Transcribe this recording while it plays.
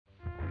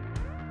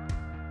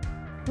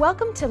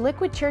Welcome to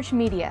Liquid Church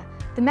Media.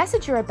 The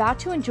message you're about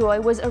to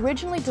enjoy was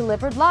originally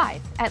delivered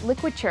live at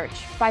Liquid Church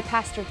by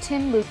Pastor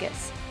Tim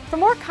Lucas. For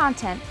more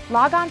content,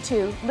 log on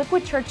to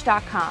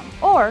liquidchurch.com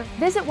or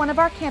visit one of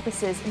our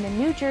campuses in the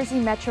New Jersey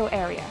metro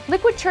area.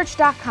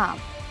 liquidchurch.com,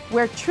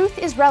 where truth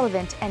is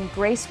relevant and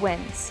grace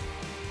wins.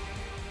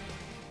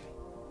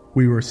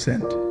 We were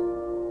sent.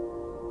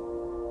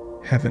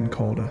 Heaven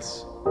called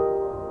us.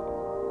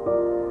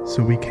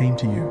 So we came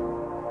to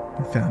you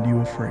and found you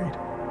afraid.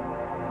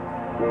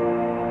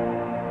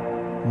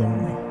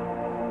 Lonely.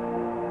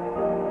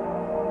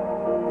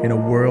 In a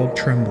world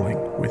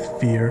trembling with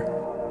fear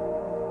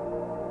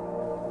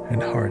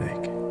and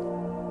heartache.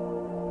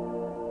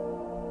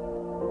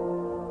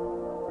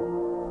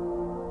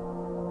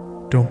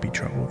 Don't be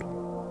troubled.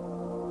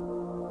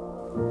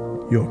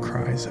 Your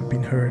cries have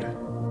been heard.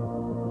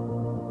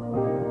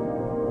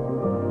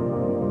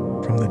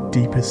 From the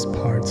deepest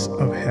parts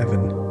of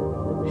heaven,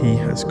 He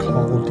has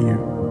called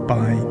you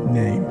by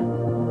name.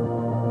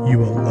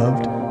 You are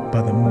loved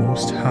by the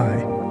Most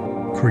High,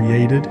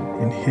 created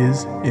in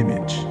His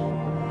image,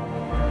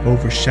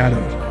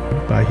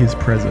 overshadowed by His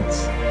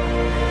presence.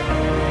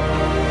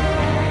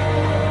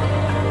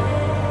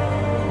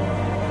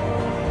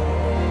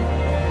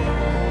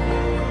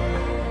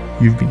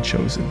 You've been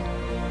chosen,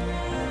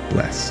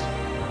 blessed.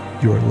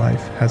 Your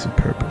life has a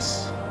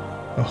purpose,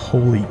 a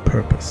holy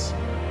purpose.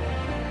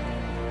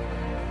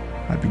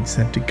 I've been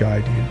sent to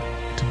guide you,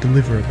 to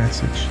deliver a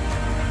message.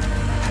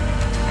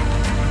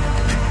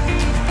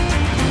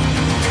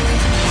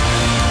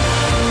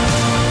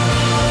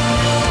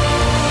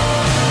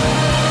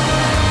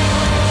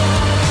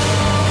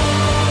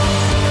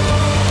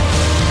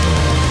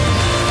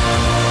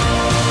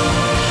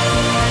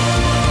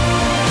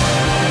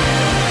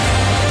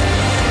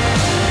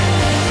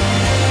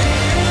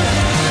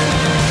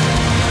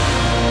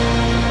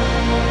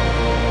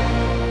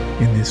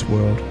 In this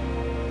world,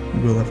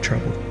 you will have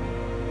trouble.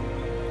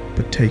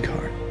 But take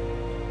heart,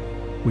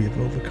 we have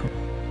overcome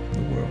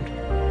the world.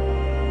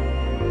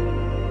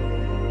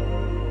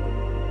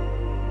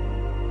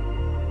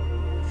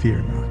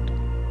 Fear not.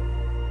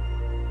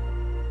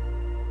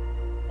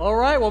 All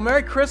right, well,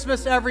 Merry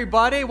Christmas,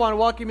 everybody. I want to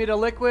welcome you to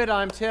Liquid.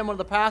 I'm Tim, one of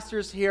the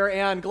pastors here,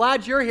 and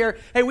glad you're here.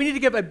 Hey, we need to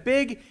give a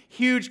big,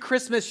 huge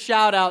Christmas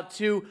shout-out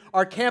to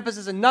our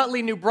campuses in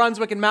Nutley, New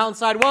Brunswick, and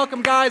Mountainside.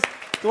 Welcome, guys.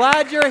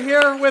 Glad you're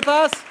here with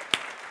us.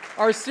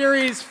 Our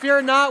series,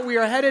 Fear Not, we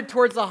are headed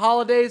towards the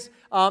holidays.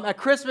 At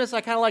Christmas, I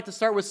kind of like to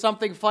start with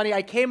something funny.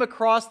 I came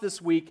across this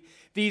week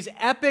these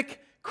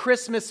epic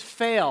Christmas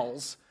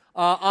fails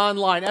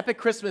online, epic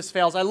Christmas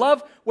fails. I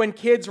love when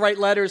kids write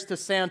letters to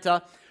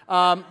Santa,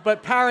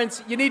 but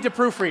parents, you need to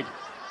proofread,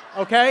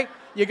 okay?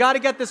 You got to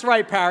get this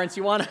right, parents.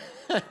 You want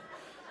to...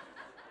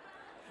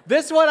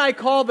 This one I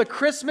call the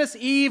Christmas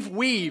Eve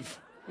weave.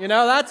 You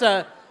know, that's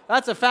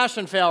a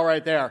fashion fail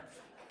right there.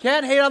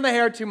 Can't hate on the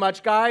hair too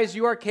much, guys.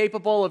 You are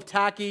capable of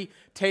tacky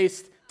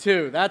taste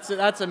too. That's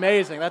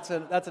amazing. That's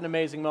an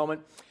amazing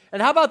moment.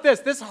 And how about this?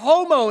 This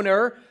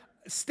homeowner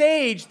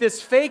staged this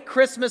fake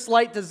Christmas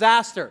light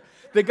disaster.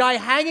 The guy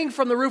hanging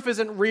from the roof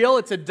isn't real.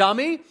 It's a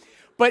dummy.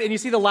 And you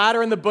see the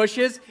ladder in the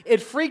bushes.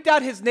 It freaked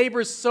out his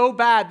neighbors so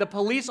bad, the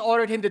police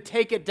ordered him to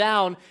take it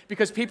down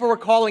because people were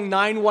calling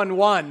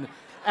 911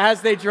 as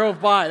they drove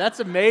by.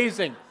 That's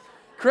amazing.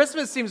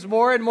 Christmas seems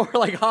more and more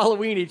like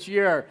Halloween each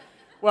year.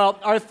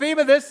 Well, our theme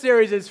of this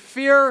series is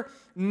Fear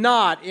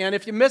Not. And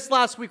if you missed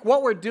last week,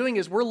 what we're doing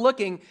is we're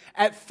looking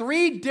at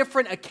 3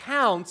 different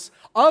accounts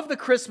of the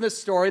Christmas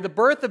story, the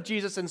birth of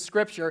Jesus in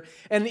Scripture.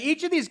 And in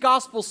each of these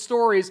gospel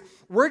stories,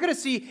 we're going to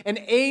see an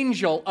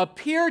angel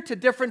appear to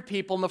different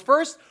people. And the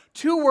first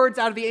 2 words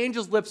out of the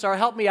angel's lips are,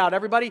 help me out,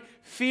 everybody,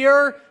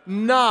 fear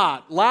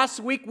not. Last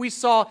week we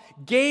saw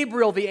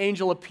Gabriel, the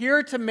angel,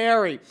 appear to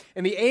Mary.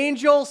 And the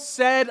angel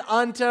said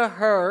unto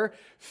her,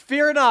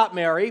 fear not,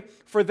 Mary,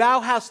 for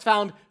thou hast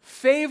found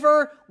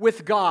favor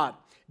with God.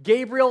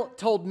 Gabriel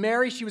told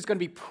Mary she was going to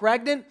be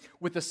pregnant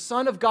with the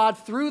Son of God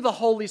through the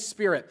Holy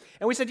Spirit.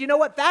 And we said, you know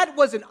what? That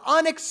was an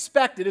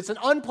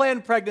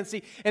unplanned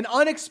pregnancy, an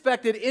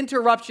unexpected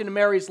interruption in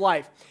Mary's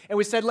life. And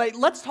we said,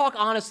 let's talk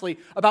honestly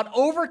about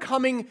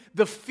overcoming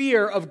the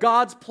fear of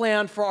God's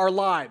plan for our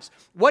lives.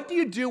 What do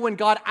you do when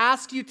God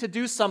asks you to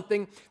do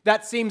something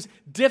that seems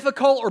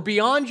difficult or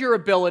beyond your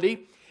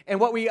ability? And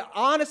what we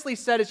honestly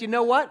said is, you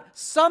know what?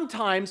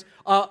 Sometimes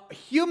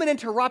human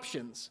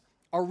interruptions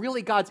are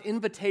really God's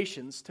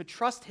invitations to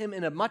trust Him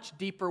in a much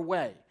deeper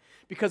way,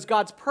 because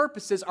God's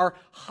purposes are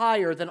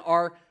higher than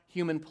our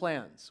human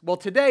plans. Well,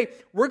 today,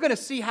 we're going to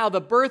see how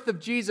the birth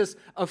of Jesus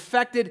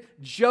affected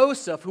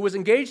Joseph, who was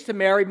engaged to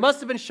Mary,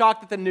 must have been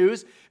shocked at the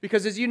news,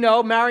 because as you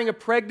know, marrying a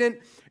pregnant,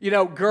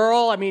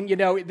 girl,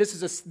 this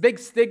is a big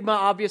stigma,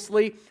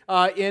 obviously,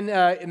 in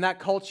that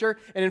culture.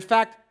 And in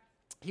fact,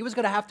 he was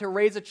going to have to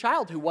raise a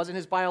child who wasn't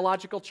his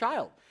biological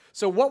child.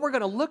 So what we're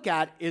going to look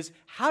at is,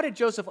 how did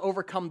Joseph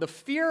overcome the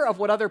fear of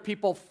what other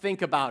people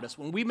think about us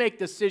when we make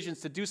decisions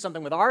to do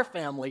something with our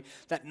family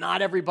that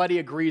not everybody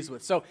agrees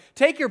with? So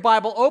take your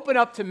Bible, open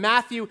up to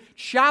Matthew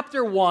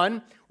chapter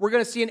 1. We're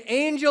going to see an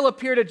angel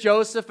appear to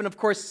Joseph and, of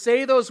course,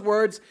 say those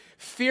words,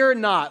 "Fear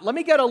not." Let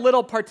me get a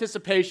little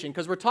participation,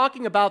 because we're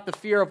talking about the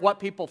fear of what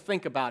people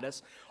think about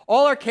us.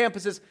 All our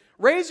campuses,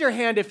 raise your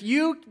hand if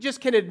you just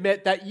can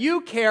admit that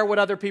you care what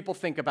other people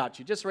think about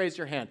you. Just raise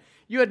your hand.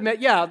 You admit,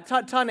 yeah,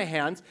 ton of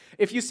hands.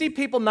 If you see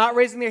people not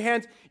raising their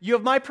hands, you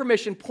have my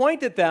permission.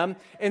 Point at them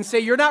and say,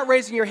 "You're not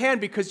raising your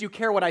hand because you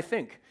care what I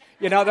think."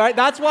 You know, right?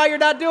 That's why you're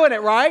not doing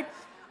it, right?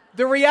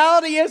 The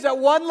reality is, at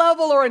one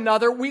level or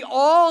another, we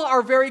all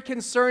are very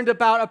concerned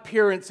about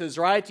appearances,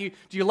 right? Do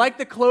you like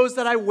the clothes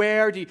that I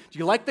wear? Do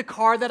you like the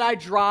car that I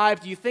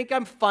drive? Do you think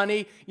I'm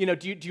funny? You know,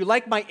 do you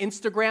like my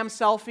Instagram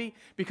selfie?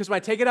 Because when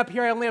I take it up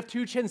here, I only have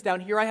 2 chins. Down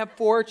here, I have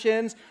 4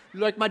 chins. You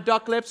like my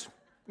duck lips?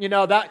 You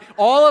know, that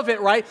all of it,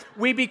 right?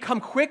 We become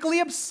quickly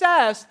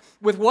obsessed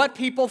with what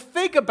people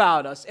think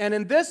about us. And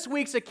in this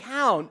week's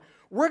account,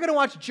 we're going to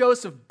watch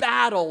Joseph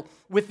battle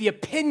with the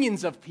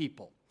opinions of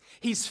people.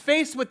 He's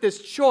faced with this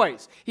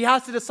choice. He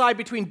has to decide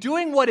between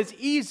doing what is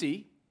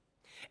easy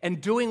and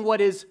doing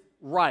what is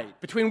right,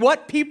 between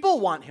what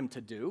people want him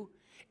to do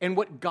and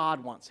what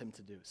God wants him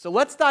to do. So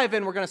let's dive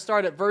in. We're going to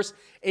start at verse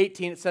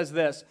 18. It says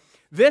this: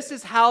 "This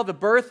is how the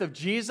birth of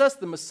Jesus,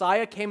 the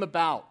Messiah, came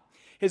about.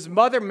 His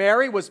mother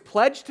Mary was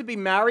pledged to be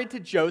married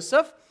to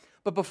Joseph,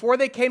 but before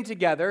they came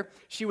together,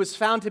 she was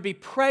found to be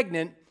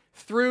pregnant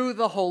through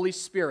the Holy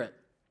Spirit.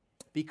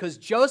 Because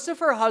Joseph,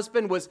 her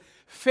husband, was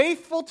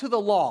faithful to the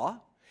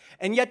law,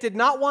 and yet did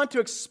not want to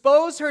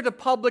expose her to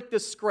public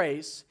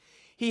disgrace,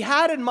 he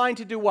had in mind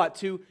to do what?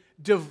 To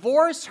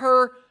divorce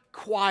her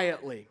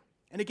quietly."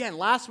 And again,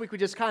 last week we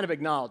just kind of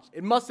acknowledged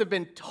it must have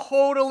been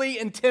totally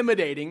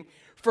intimidating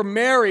for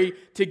Mary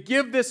to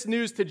give this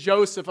news to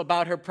Joseph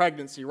about her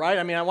pregnancy, right?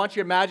 I mean, I want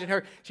you to imagine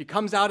her. She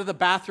comes out of the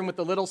bathroom with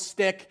the little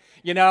stick,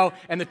 you know,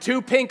 and the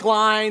 2 pink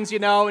lines, you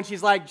know, and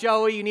she's like,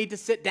 "Joey, you need to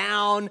sit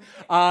down,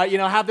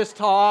 have this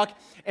talk.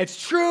 It's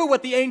true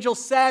what the angel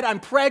said. I'm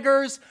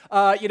preggers,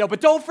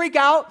 but don't freak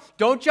out.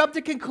 Don't jump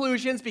to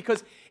conclusions,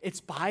 because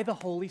it's by the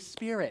Holy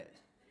Spirit."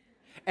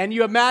 And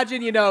you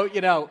imagine,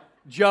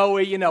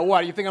 Joey,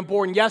 what? You think I'm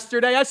born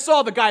yesterday? I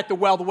saw the guy at the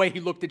well, the way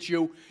he looked at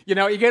you. You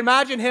can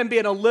imagine him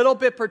being a little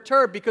bit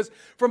perturbed, because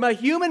from a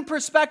human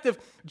perspective,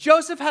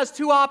 Joseph has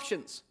 2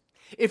 options.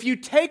 If you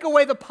take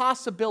away the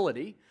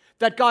possibility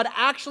that God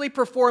actually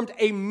performed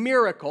a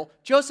miracle,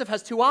 Joseph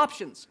has 2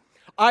 options.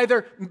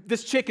 Either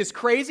this chick is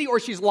crazy or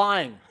she's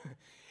lying.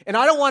 And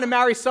I don't want to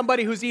marry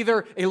somebody who's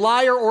either a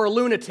liar or a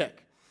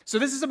lunatic. So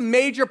this is a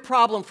major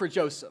problem for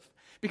Joseph.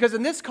 Because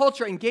in this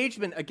culture,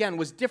 engagement, again,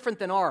 was different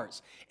than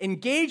ours.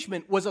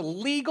 Engagement was a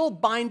legal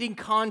binding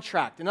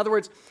contract. In other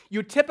words,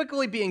 you'd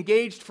typically be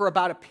engaged for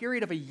about a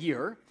period of a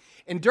year.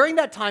 And during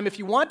that time, if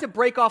you want to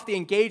break off the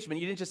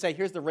engagement, you didn't just say,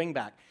 "Here's the ring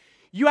back."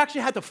 You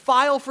actually had to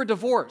file for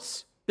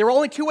divorce. There were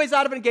only 2 ways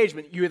out of an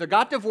engagement. You either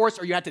got divorced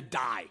or you had to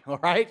die, all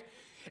right?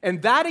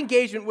 And that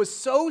engagement was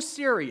so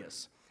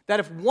serious that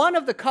if one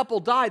of the couple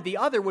died, the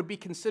other would be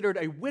considered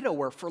a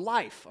widower for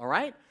life, all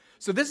right?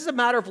 So this is a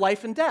matter of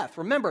life and death.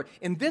 Remember,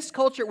 in this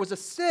culture, it was a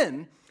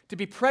sin to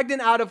be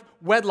pregnant out of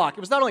wedlock.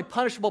 It was not only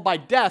punishable by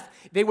death,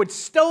 they would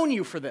stone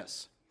you for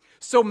this.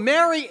 So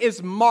Mary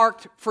is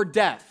marked for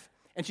death.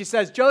 And she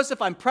says,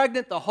 "Joseph, I'm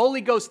pregnant. The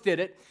Holy Ghost did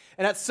it."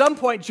 And at some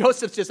point,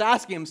 Joseph's just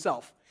asking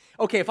himself,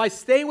 okay, if I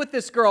stay with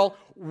this girl,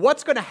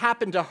 what's going to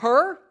happen to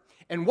her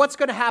and what's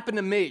going to happen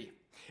to me?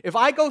 If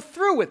I go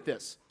through with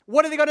this,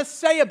 what are they going to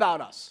say about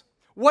us?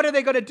 What are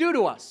they going to do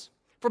to us?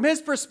 From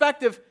his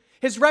perspective,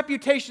 his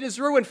reputation is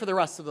ruined for the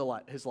rest of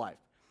his life.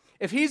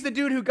 If he's the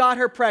dude who got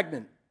her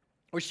pregnant,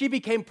 or she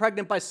became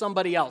pregnant by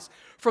somebody else,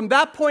 from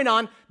that point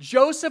on,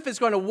 Joseph is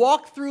going to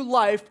walk through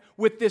life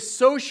with this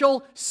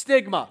social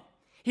stigma.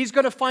 He's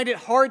going to find it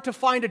hard to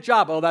find a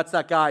job. Oh, that's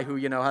that guy who,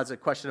 has a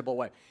questionable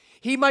way.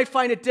 He might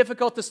find it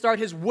difficult to start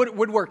his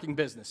woodworking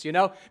business,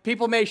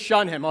 People may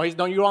shun him. Oh, you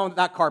don't want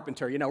that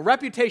carpenter,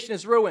 Reputation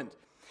is ruined.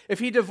 If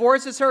he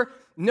divorces her,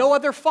 no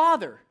other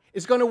father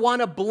is going to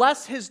want to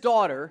bless his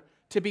daughter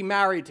to be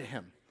married to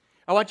him.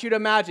 I want you to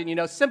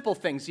imagine, simple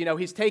things.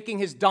 He's taking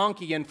his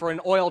donkey in for an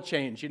oil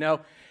change,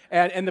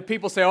 and the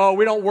people say, "Oh,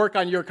 we don't work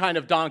on your kind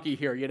of donkey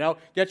here,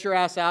 Get your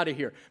ass out of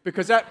here."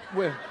 Because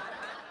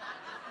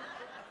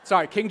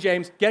sorry, King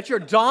James, get your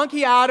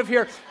donkey out of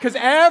here, because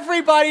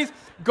everybody's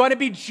going to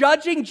be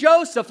judging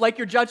Joseph like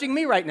you're judging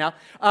me right now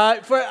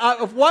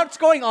of what's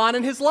going on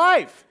in his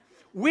life.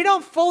 We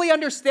don't fully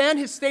understand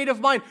his state of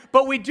mind,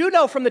 but we do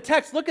know from the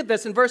text, look at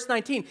this in verse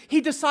 19,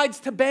 he decides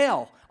to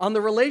bail on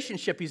the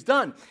relationship he's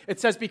done. It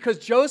says, because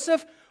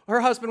Joseph,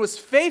 her husband, was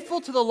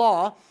faithful to the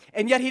law,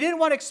 and yet he didn't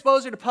want to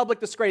expose her to public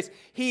disgrace,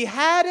 he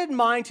had in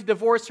mind to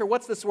divorce her,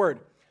 what's this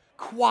word?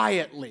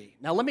 Quietly.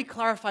 Now let me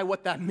clarify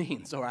what that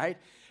means, all right?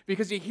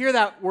 Because you hear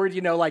that word,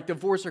 like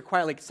divorce or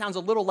quiet, like it sounds a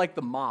little like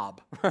the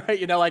mob,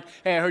 right? Like,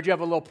 hey, I heard you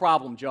have a little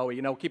problem,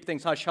 Joey. Keep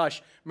things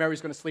hush-hush.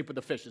 Mary's going to sleep with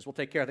the fishes. We'll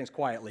take care of things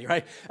quietly,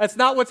 right? That's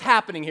not what's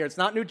happening here. It's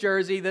not New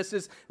Jersey. This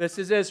is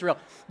Israel.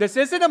 This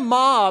isn't a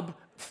mob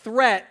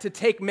threat to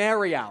take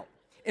Mary out.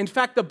 In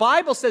fact, the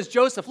Bible says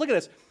Joseph, look at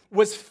this,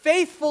 was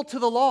faithful to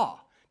the law.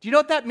 Do you know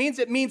what that means?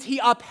 It means he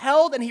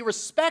upheld and he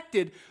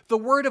respected the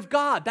word of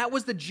God. That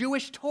was the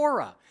Jewish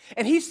Torah.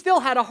 And he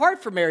still had a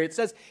heart for Mary. It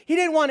says he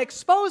didn't want to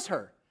expose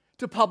her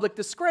to public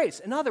disgrace.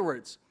 In other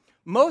words,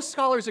 most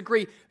scholars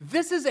agree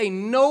this is a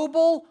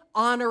noble,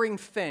 honoring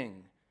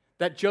thing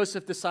that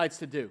Joseph decides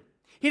to do.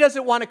 He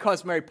doesn't want to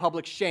cause Mary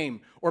public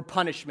shame or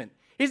punishment.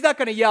 He's not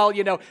going to yell,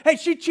 hey,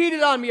 she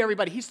cheated on me,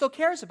 everybody. He still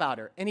cares about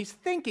her. And he's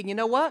thinking, you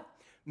know what?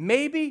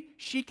 Maybe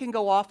she can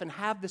go off and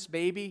have this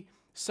baby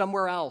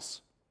somewhere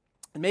else.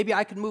 And maybe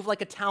I can move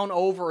like a town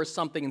over or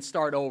something and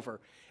start over.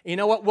 And you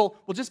know what? We'll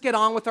just get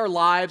on with our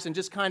lives and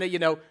just kind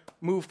of,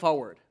 move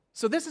forward.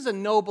 So this is a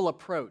noble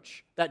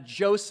approach that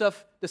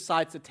Joseph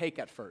decides to take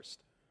at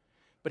first.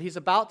 But he's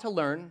about to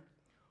learn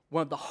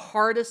one of the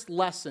hardest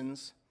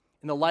lessons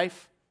in the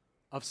life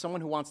of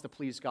someone who wants to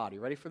please God. Are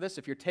you ready for this?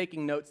 If you're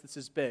taking notes, this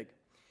is big.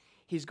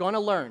 He's going to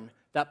learn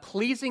that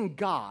pleasing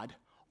God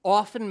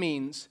often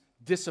means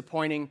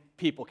disappointing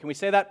people. Can we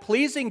say that?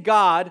 Pleasing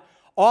God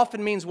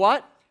often means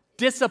what?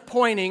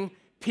 Disappointing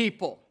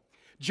people.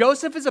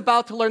 Joseph is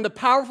about to learn the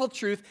powerful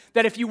truth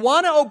that if you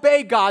want to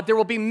obey God, there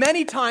will be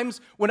many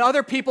times when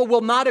other people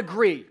will not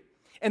agree,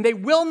 and they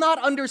will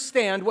not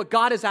understand what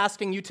God is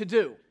asking you to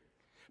do.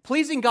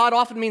 Pleasing God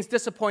often means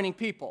disappointing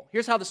people.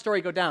 Here's how the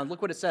story goes down.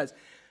 Look what it says.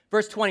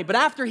 Verse 20, but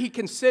after he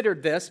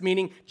considered this,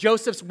 meaning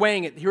Joseph's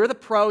weighing it, here are the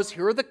pros,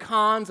 here are the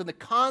cons, and the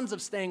cons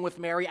of staying with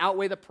Mary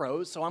outweigh the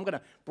pros, so I'm going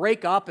to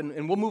break up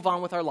and we'll move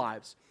on with our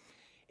lives.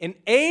 An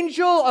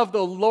angel of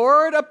the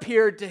Lord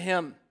appeared to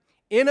him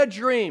in a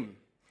dream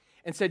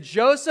and said,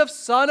 Joseph,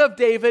 son of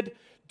David,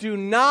 do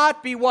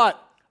not be what?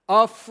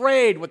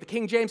 Afraid. What the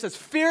King James says,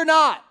 fear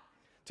not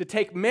to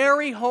take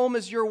Mary home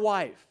as your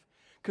wife,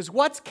 because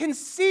what's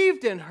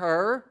conceived in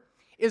her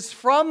is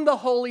from the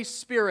Holy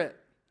Spirit.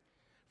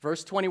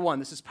 Verse 21,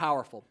 this is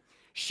powerful.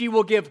 She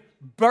will give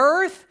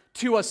birth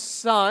to a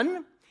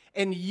son,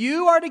 and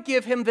you are to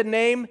give him the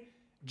name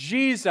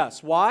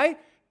Jesus. Why?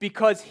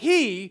 Because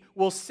he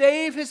will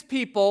save his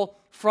people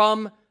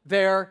from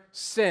their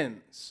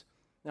sins.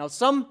 Now,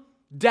 some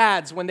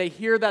dads, when they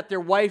hear that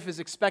their wife is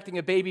expecting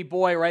a baby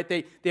boy, right,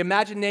 they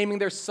imagine naming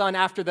their son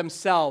after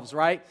themselves,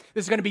 right?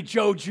 This is going to be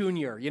Joe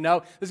Jr.,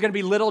 This is going to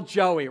be little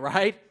Joey,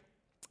 right?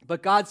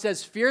 But God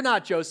says, fear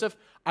not, Joseph.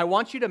 I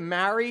want you to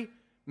marry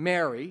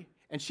Mary,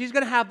 and she's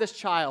going to have this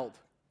child.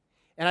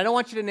 And I don't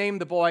want you to name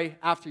the boy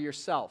after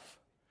yourself.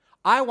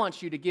 I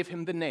want you to give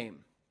him the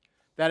name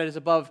that is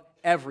above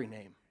every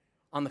name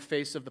on the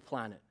face of the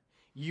planet.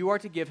 You are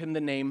to give him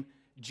the name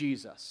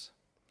Jesus.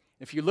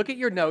 If you look at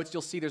your notes,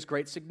 you'll see there's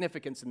great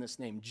significance in this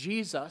name.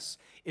 Jesus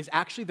is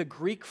actually the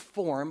Greek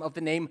form of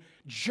the name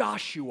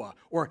Joshua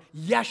or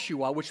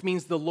Yeshua, which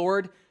means the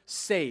Lord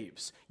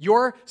saves.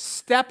 Your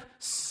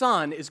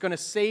stepson is going to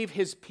save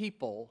his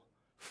people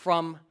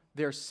from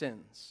their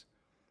sins.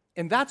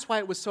 And that's why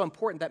it was so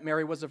important that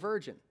Mary was a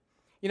virgin.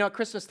 At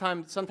Christmas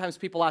time, sometimes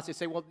people ask, they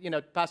say, well,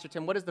 Pastor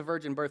Tim, what does the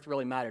virgin birth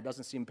really matter? It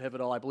doesn't seem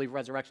pivotal. I believe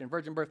resurrection,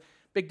 virgin birth,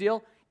 big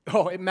deal?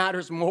 Oh, it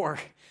matters more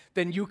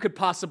than you could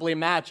possibly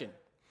imagine.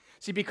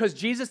 See, because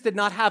Jesus did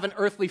not have an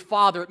earthly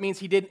father, it means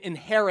he didn't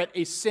inherit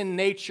a sin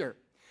nature,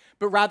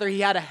 but rather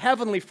he had a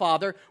heavenly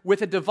father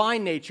with a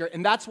divine nature,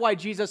 and that's why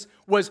Jesus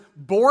was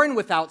born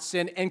without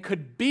sin and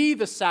could be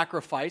the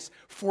sacrifice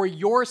for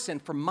your sin,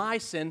 for my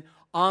sin,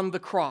 on the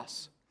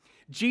cross.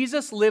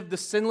 Jesus lived the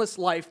sinless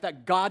life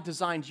that God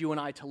designed you and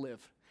I to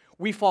live.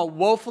 We fall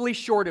woefully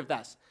short of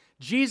this.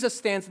 Jesus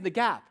stands in the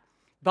gap.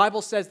 The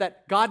Bible says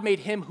that God made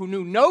him who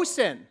knew no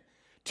sin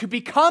to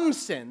become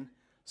sin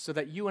so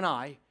that you and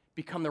I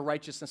become the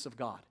righteousness of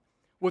God.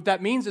 What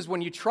that means is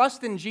when you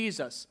trust in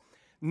Jesus,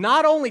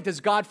 not only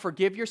does God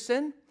forgive your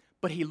sin,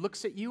 but he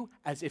looks at you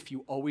as if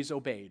you always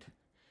obeyed.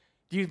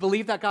 Do you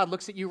believe that God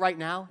looks at you right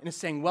now and is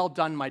saying, well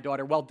done, my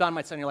daughter, well done,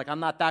 my son? You're like, I'm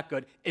not that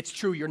good. It's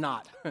true, you're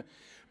not.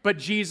 But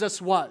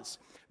Jesus was.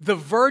 The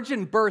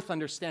virgin birth,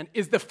 understand,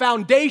 is the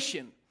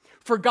foundation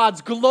for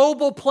God's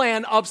global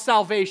plan of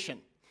salvation.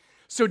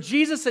 So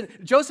Jesus and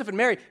Joseph and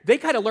Mary, they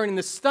kind of learn in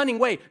this stunning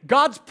way,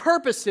 God's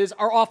purposes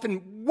are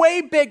often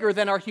way bigger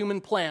than our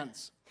human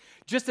plans.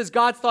 Just as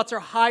God's thoughts are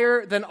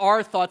higher than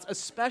our thoughts,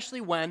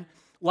 especially when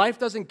life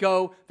doesn't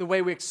go the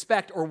way we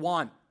expect or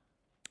want.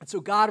 And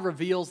so God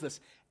reveals this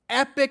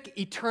epic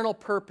eternal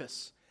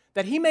purpose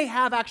that he may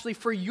have actually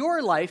for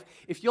your life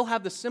if you'll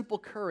have the simple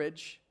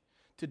courage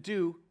to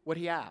do what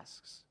he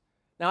asks.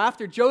 Now,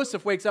 after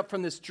Joseph wakes up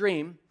from this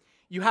dream,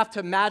 you have to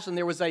imagine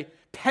there was a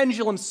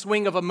pendulum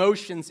swing of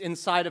emotions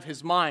inside of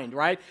his mind,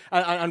 right?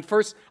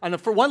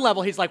 For one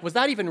level, he's like, was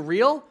that even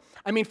real?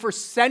 I mean, for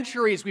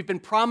centuries, we've been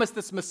promised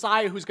this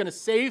Messiah who's going to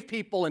save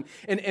people,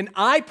 and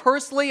I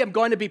personally am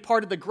going to be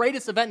part of the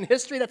greatest event in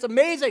history. That's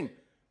amazing.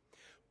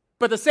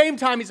 But at the same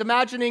time, he's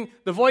imagining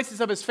the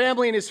voices of his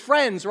family and his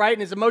friends, right?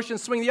 And his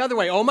emotions swing the other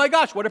way. Oh my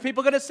gosh, what are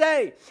people going to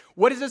say?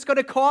 What is this going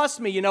to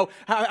cost me? You know,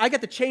 I get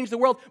to change the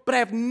world, but I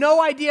have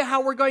no idea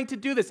how we're going to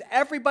do this.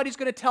 Everybody's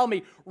going to tell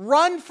me,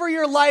 run for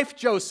your life,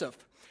 Joseph.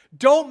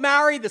 Don't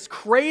marry this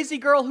crazy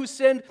girl who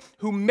sinned,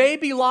 who may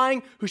be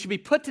lying, who should be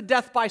put to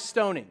death by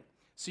stoning.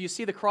 So you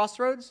see the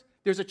crossroads?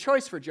 There's a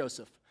choice for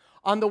Joseph.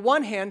 On the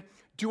one hand,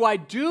 do I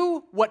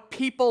do what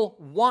people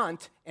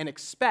want and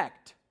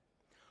expect?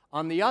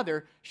 On the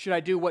other, should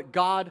I do what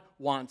God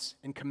wants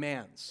and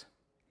commands?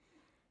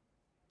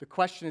 The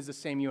question is the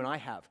same you and I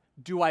have.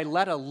 Do I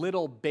let a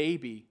little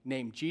baby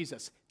named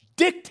Jesus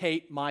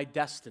dictate my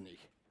destiny?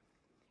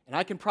 And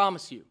I can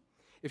promise you,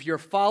 if you're a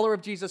follower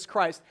of Jesus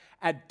Christ,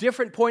 at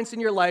different points in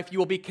your life, you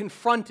will be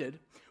confronted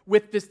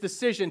with this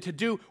decision to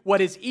do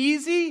what is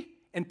easy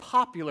and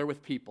popular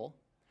with people,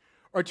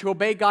 or to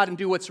obey God and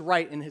do what's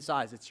right in His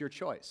eyes. It's your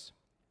choice.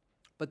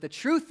 But the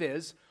truth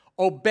is,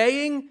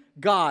 obeying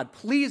God,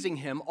 pleasing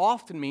Him,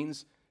 often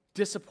means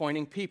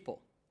disappointing people.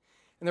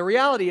 And the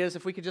reality is,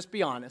 if we could just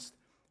be honest,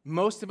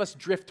 most of us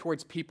drift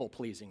towards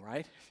people-pleasing,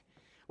 right?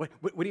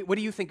 What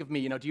do you think of me?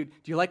 You know, do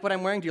you like what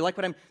I'm wearing? Do you like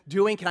what I'm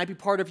doing? Can I be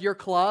part of your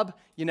club?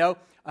 You know,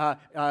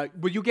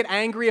 will you get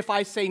angry if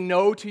I say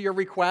no to your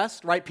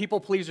request? Right? People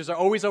pleasers are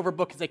always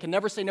overbooked because they can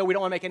never say no. We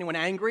don't want to make anyone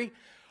angry.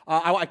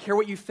 I care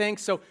what you think.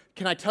 So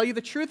can I tell you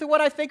the truth of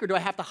what I think, or do I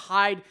have to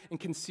hide and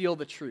conceal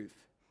the truth?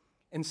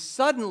 And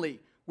suddenly,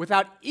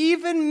 without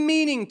even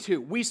meaning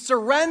to, we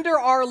surrender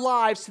our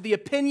lives to the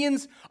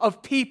opinions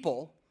of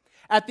people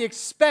at the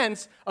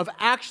expense of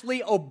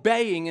actually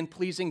obeying and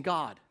pleasing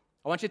God.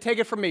 I want you to take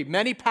it from me.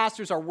 Many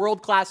pastors are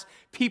world-class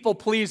people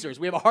pleasers.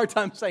 We have a hard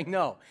time saying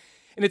no.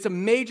 And it's a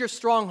major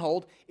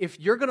stronghold if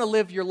you're going to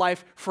live your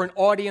life for an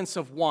audience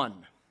of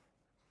one.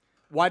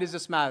 Why does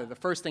this matter? The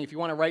first thing, if you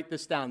want to write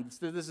this down,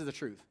 this is the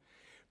truth.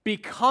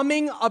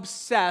 Becoming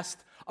obsessed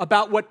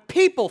about what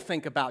people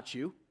think about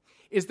you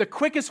is the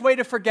quickest way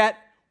to forget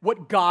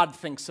what God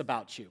thinks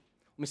about you.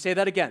 Let me say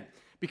that again.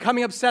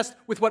 Becoming obsessed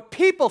with what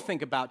people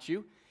think about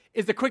you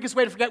is the quickest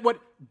way to forget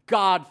what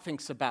God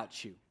thinks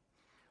about you.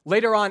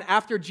 Later on,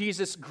 after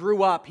Jesus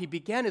grew up, he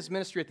began his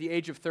ministry at the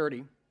age of 30,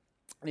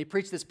 and he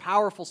preached this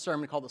powerful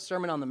sermon called the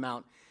Sermon on the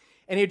Mount.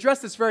 And he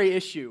addressed this very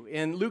issue.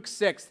 In Luke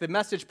 6, the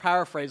Message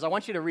paraphrase, I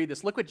want you to read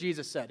this. Look what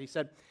Jesus said. He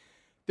said,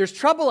 "There's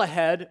trouble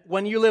ahead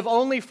when you live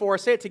only for,"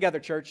 say it together,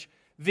 church,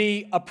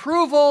 "the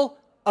approval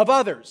of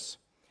others,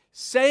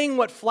 saying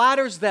what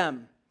flatters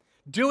them,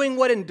 doing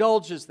what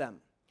indulges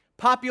them.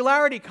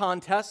 Popularity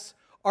contests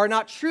are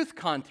not truth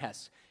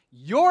contests.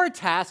 Your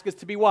task is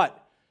to be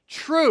what?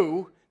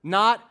 True,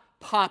 not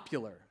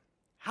popular."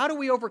 How do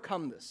we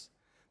overcome this?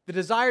 The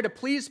desire to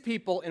please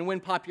people and win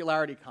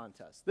popularity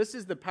contests. This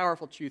is the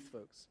powerful truth,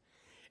 folks.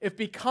 If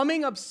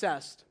becoming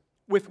obsessed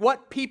with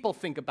what people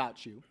think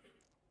about you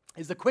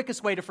is the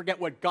quickest way to forget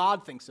what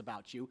God thinks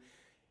about you,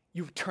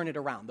 you turn it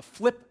around. The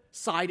flip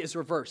side is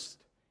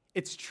reversed.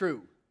 It's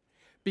true.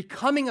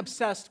 Becoming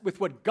obsessed with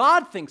what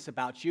God thinks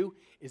about you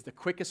is the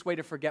quickest way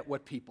to forget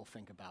what people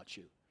think about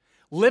you.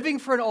 Living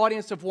for an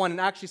audience of one and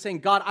actually saying,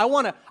 God,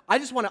 I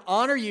just want to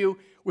honor you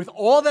with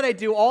all that I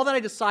do, all that I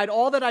decide,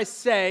 all that I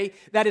say.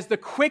 That is the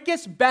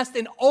quickest, best,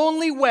 and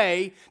only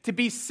way to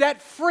be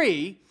set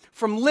free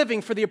from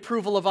living for the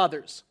approval of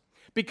others.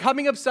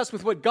 Becoming obsessed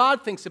with what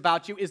God thinks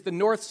about you is the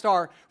North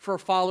Star for a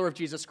follower of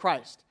Jesus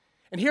Christ.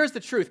 And here's the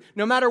truth.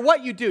 No matter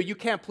what you do, you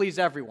can't please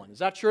everyone. Is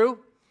that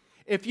true?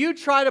 If you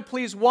try to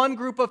please one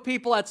group of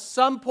people, at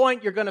some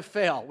point you're going to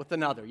fail with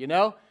another, you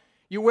know?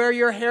 You wear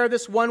your hair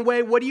this one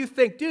way. What do you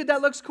think? Dude,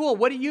 that looks cool.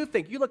 What do you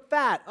think? You look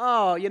fat.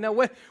 Oh, you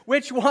know,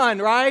 which one,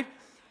 right?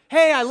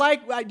 Hey,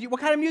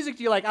 what kind of music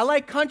do you like? I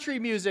like country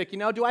music. You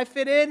know, do I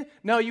fit in?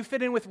 No, you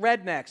fit in with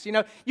rednecks. You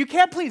know, you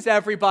can't please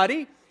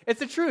everybody. It's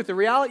the truth. The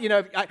reality, you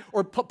know,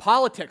 or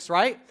politics,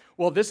 right?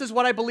 Well, this is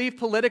what I believe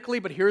politically,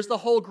 but here's the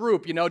whole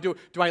group. You know, do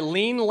I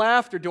lean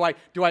left or do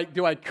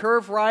I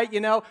curve right? You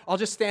know, I'll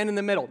just stand in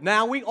the middle.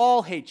 Now we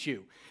all hate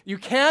you. You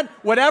can't,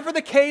 whatever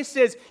the case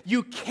is,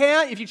 you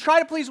can't, if you try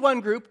to please one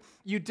group,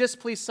 you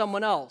displease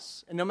someone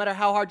else. And no matter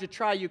how hard you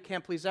try, you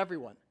can't please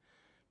everyone.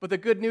 But the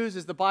good news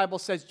is the Bible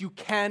says you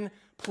can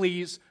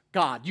please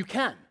God. You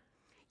can.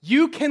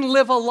 You can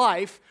live a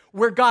life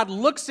where God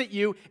looks at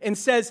you and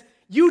says,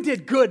 "You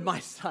did good, my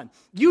son.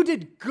 You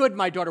did good,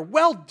 my daughter.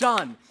 Well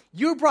done.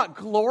 You brought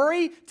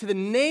glory to the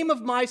name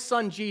of my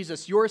son,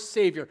 Jesus, your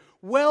Savior.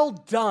 Well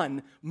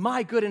done,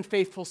 my good and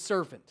faithful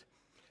servant."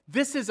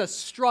 This is a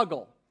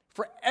struggle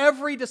for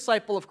every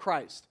disciple of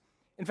Christ.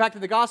 In fact,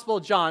 in the Gospel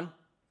of John,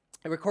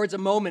 it records a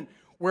moment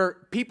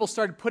where people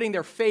started putting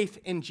their faith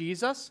in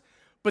Jesus,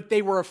 but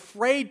they were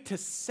afraid to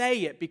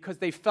say it because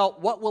they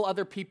felt, what will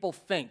other people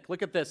think?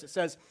 Look at this. It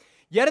says,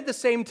 "Yet at the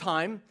same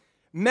time,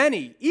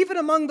 many, even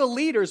among the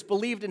leaders,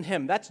 believed in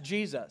him." That's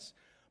Jesus.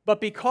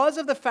 "But because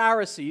of the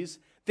Pharisees,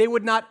 they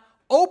would not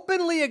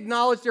openly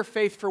acknowledge their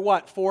faith for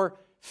what? For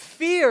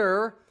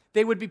fear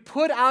they would be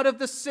put out of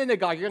the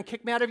synagogue." You're going to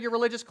kick me out of your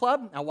religious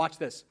club? Now watch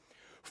this.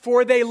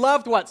 "For they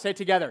loved" what? Say it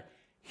together.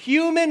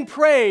 "Human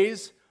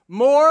praise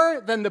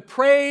more than the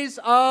praise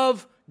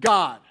of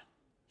God,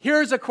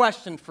 here's a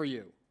question for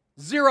you.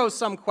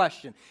 Zero-sum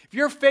question. If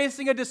you're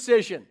facing a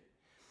decision,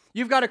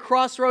 you've got a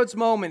crossroads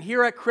moment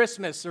here at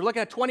Christmas, or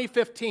looking at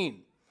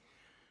 2015.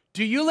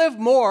 Do you live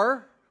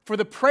more for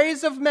the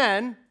praise of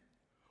men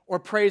or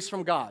praise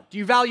from God? Do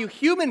you value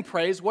human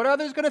praise? What are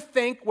others going to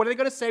think? What are they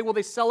going to say? Will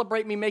they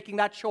celebrate me making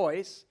that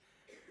choice?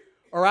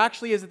 Or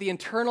actually, is it the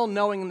internal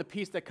knowing and the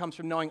peace that comes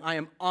from knowing I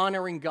am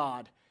honoring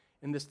God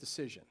in this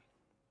decision?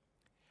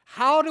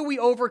 How do we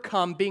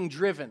overcome being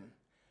driven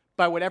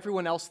by what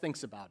everyone else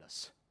thinks about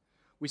us?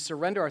 We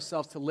surrender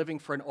ourselves to living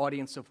for an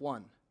audience of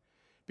one.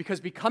 Because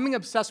becoming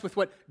obsessed with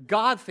what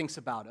God thinks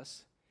about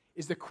us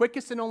is the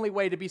quickest and only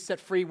way to be set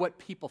free what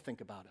people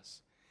think about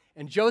us.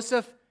 And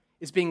Joseph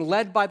is being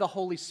led by the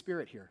Holy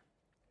Spirit here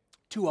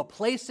to a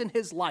place in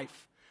his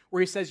life where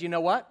he says, you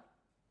know what?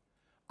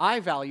 I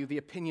value the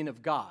opinion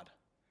of God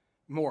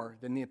more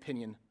than the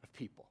opinion of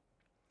people.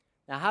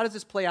 Now, how does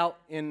this play out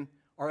in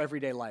our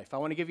everyday life? I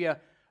want to give you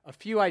a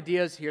few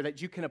ideas here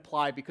that you can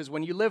apply, because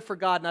when you live for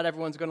God, not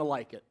everyone's going to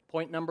like it.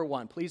 Point number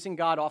one, pleasing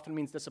God often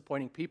means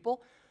disappointing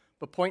people.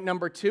 But point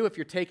number two, if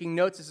you're taking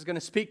notes, this is going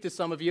to speak to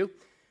some of you.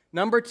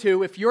 Number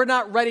two, if you're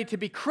not ready to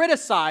be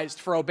criticized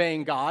for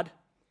obeying God,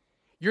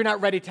 you're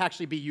not ready to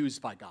actually be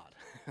used by God.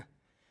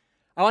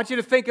 I want you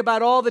to think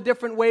about all the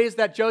different ways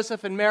that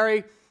Joseph and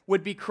Mary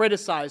would be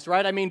criticized,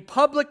 right? I mean,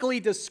 publicly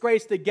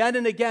disgraced again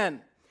and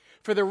again.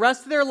 For the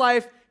rest of their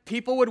life,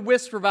 people would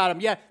whisper about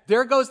him. Yeah,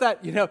 there goes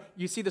that,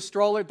 you see the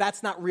stroller?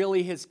 That's not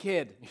really his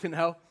kid,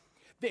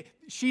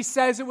 She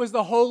says it was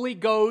the Holy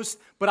Ghost,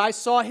 but I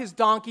saw his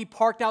donkey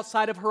parked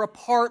outside of her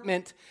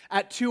apartment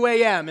at 2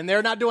 a.m., and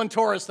they're not doing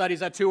Torah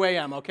studies at 2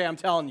 a.m., okay? I'm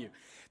telling you.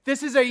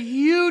 This is a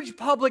huge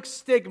public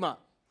stigma,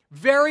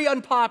 very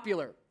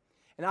unpopular.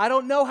 And I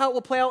don't know how it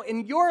will play out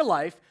in your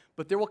life,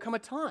 but there will come a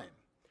time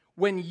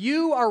when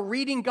you are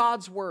reading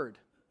God's Word,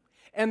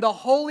 and the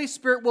Holy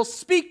Spirit will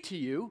speak to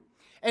you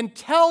and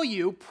tell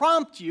you,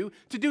 prompt you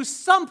to do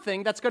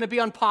something that's going to be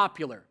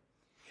unpopular.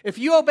 If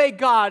you obey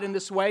God in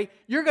this way,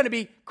 you're going to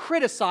be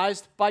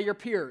criticized by your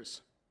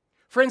peers.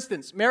 For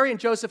instance, Mary and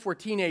Joseph were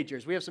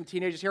teenagers. We have some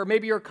teenagers here. Or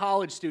maybe you're a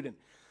college student.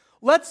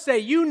 Let's say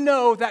you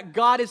know that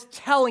God is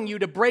telling you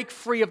to break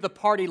free of the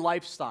party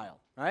lifestyle,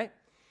 right?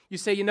 You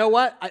say, you know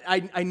what?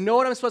 I know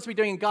what I'm supposed to be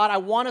doing in God. I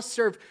want to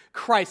serve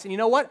Christ. And you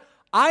know what?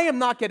 I am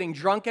not getting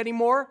drunk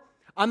anymore.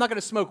 I'm not going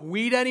to smoke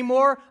weed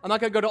anymore. I'm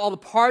not going to go to all the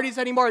parties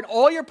anymore. And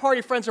all your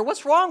party friends are,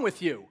 what's wrong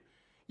with you?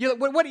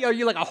 What are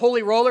you, like a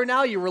holy roller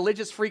now? You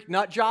religious freak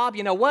nut job?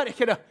 You know what?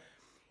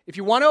 If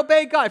you want to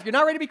obey God, if you're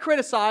not ready to be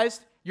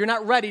criticized, you're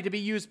not ready to be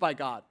used by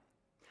God.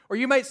 Or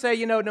you might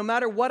say, no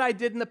matter what I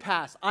did in the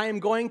past, I am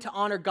going to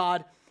honor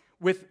God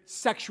with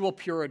sexual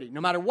purity,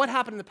 no matter what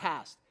happened in the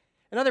past.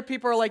 And other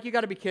people are like, you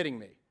got to be kidding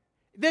me.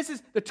 This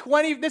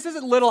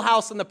isn't Little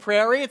House on the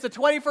Prairie. It's the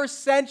 21st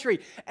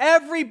century.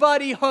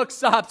 Everybody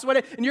hooks up.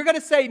 And you're going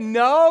to say,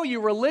 no, you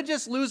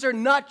religious loser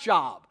nut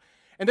job.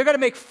 And they're going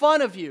to make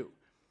fun of you.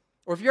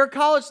 Or if you're a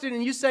college student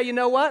and you say, you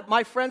know what,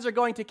 my friends are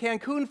going to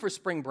Cancun for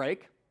spring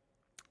break,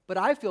 but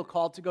I feel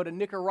called to go to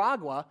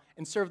Nicaragua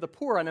and serve the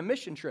poor on a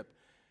mission trip.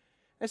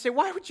 And I say,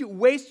 why would you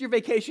waste your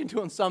vacation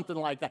doing something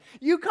like that?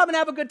 You come and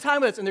have a good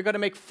time with us, and they're going to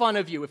make fun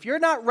of you. If you're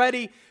not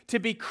ready to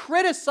be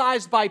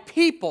criticized by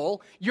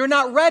people, you're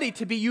not ready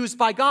to be used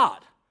by God.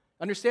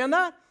 Understand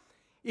that?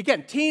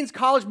 Again, teens,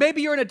 college,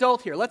 maybe you're an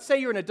adult here. Let's say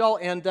you're an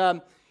adult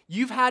and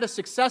you've had a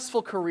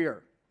successful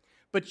career,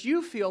 but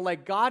you feel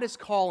like God is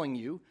calling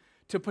you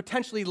to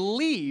potentially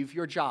leave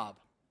your job.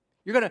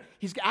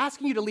 He's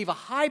asking you to leave a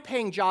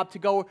high-paying job to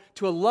go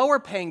to a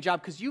lower-paying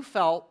job because you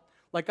felt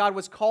like God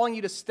was calling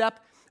you to step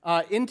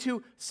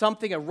into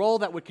something, a role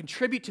that would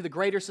contribute to the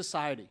greater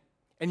society.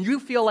 And you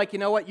feel like, you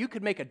know what, you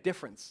could make a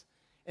difference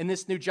in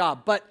this new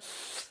job, but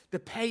the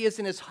pay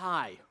isn't as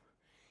high.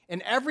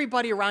 And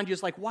everybody around you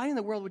is like, why in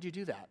the world would you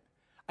do that?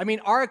 I mean,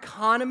 our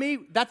economy,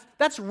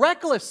 that's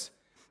reckless.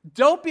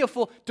 Don't be a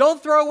fool.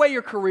 Don't throw away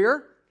your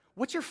career.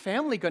 What's your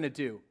family going to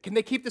do? Can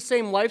they keep the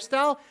same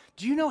lifestyle?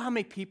 Do you know how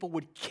many people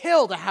would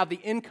kill to have the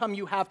income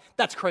you have?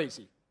 That's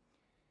crazy.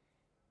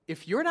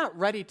 If you're not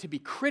ready to be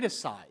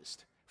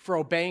criticized for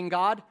obeying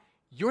God,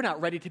 you're not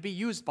ready to be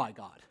used by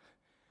God.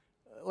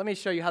 Let me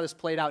show you how this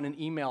played out in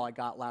an email I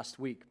got last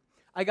week.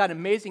 I got an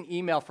amazing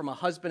email from a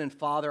husband and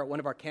father at one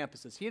of our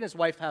campuses. He and his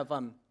wife have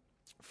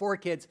 4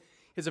 kids.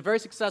 He has a very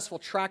successful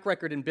track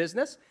record in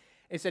business.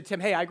 He said, Tim,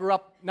 hey, I grew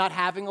up not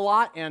having a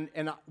lot, and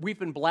we've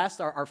been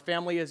blessed. Our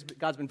family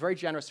God's been very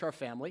generous to our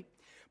family.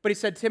 But he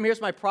said, Tim, here's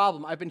my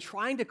problem. I've been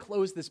trying to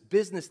close this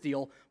business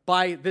deal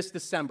by this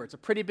December. It's a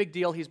pretty big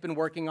deal he's been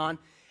working on,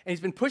 and he's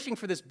been pushing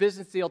for this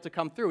business deal to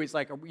come through. He's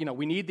like,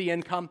 we need the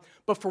income.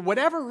 But for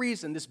whatever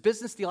reason, this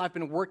business deal I've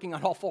been working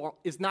on all fall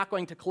is not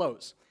going to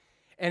close.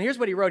 And here's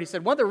what he wrote. He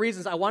said, one of the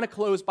reasons I want to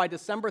close by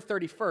December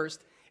 31st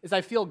is I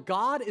feel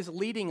God is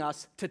leading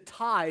us to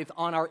tithe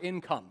on our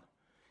income.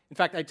 In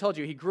fact, I told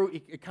you, he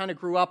kind of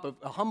grew up of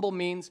humble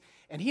means,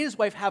 and he and his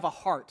wife have a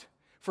heart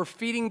for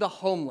feeding the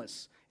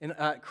homeless in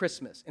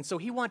Christmas. And so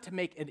he wanted to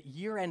make a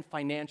year-end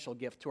financial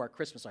gift to our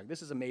Christmas offering.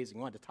 This is amazing.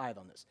 He wanted to tithe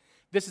on this.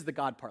 This is the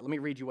God part. Let me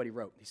read you what he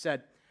wrote. He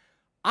said,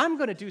 I'm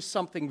going to do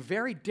something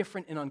very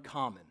different and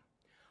uncommon.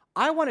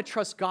 I want to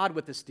trust God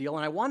with this deal,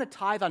 and I want to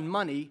tithe on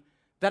money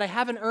that I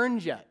haven't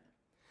earned yet.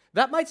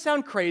 That might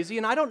sound crazy,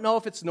 and I don't know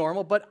if it's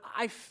normal, but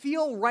I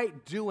feel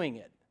right doing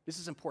it. This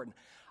is important.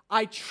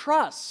 I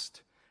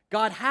trust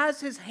God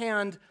has his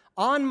hand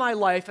on my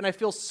life, and I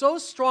feel so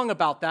strong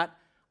about that,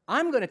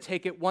 I'm going to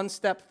take it one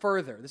step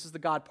further. This is the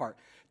God part.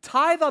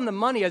 Tithe on the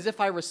money as if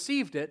I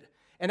received it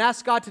and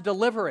ask God to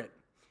deliver it.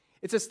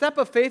 It's a step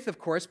of faith, of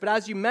course, but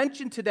as you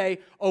mentioned today,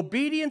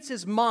 obedience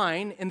is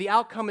mine and the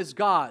outcome is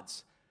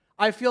God's.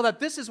 I feel that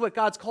this is what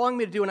God's calling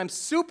me to do, and I'm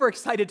super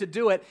excited to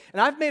do it.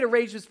 And I've made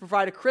arrangements to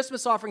provide a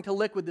Christmas offering to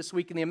Liquid this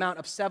week in the amount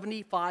of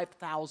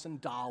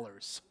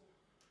 $75,000.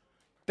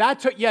 That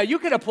took, yeah, you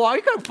can applaud.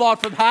 You can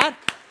applaud for that.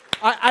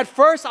 At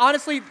first,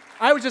 honestly,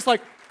 I was just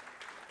like,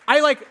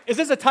 is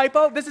this a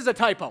typo? This is a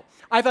typo.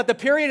 I thought the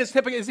period is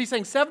typical. Is he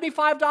saying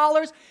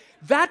 $75?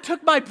 That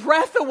took my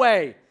breath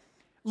away.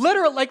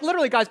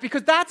 Literally, guys,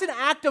 because that's an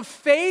act of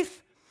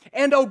faith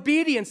and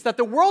obedience that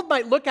the world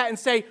might look at and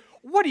say,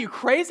 what are you,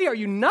 crazy? Are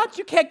you nuts?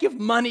 You can't give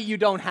money you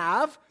don't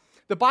have.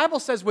 The Bible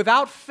says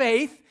without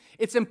faith,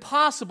 it's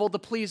impossible to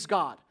please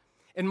God.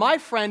 And my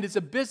friend is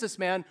a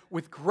businessman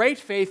with great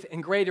faith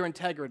and greater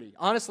integrity.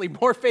 Honestly,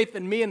 more faith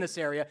than me in this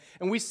area,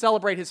 and we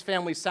celebrate his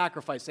family's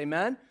sacrifice.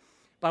 Amen?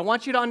 But I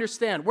want you to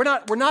understand, we're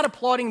not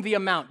applauding the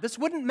amount. This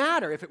wouldn't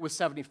matter if it was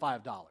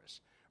 $75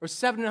 or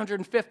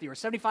 $750 or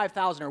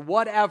 $75,000 or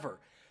whatever.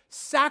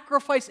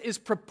 Sacrifice is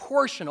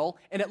proportional,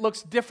 and it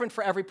looks different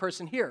for every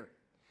person here.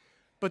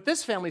 But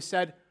this family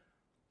said,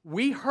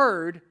 we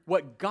heard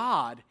what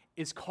God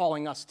is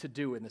calling us to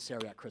do in this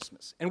area at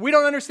Christmas. And we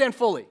don't understand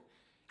fully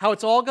how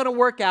it's all going to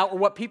work out or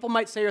what people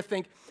might say or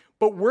think,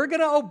 but we're going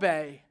to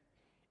obey,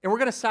 and we're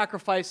going to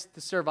sacrifice to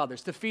serve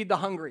others, to feed the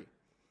hungry,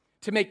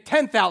 to make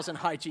 10,000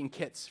 hygiene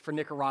kits for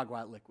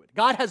Nicaragua at Liquid.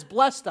 God has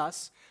blessed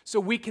us so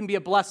we can be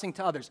a blessing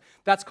to others.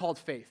 That's called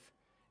faith,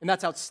 and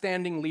that's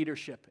outstanding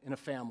leadership in a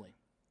family.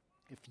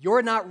 If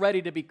you're not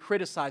ready to be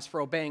criticized for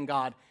obeying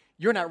God,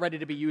 you're not ready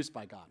to be used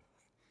by God.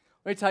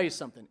 Let me tell you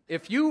something.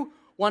 If you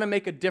want to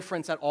make a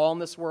difference at all in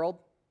this world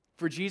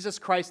for Jesus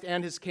Christ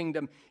and his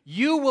kingdom,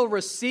 you will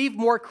receive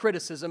more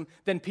criticism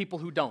than people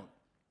who don't.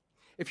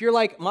 If you're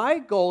like, my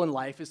goal in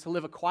life is to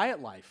live a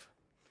quiet life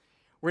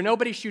where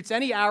nobody shoots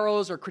any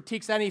arrows or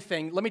critiques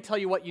anything, let me tell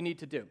you what you need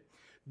to do.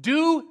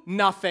 Do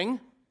nothing,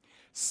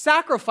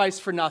 sacrifice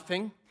for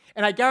nothing,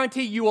 and I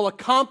guarantee you will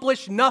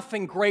accomplish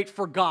nothing great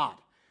for God.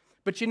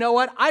 But you know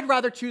what? I'd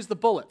rather choose the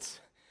bullets.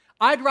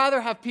 I'd rather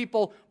have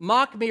people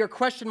mock me or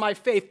question my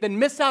faith than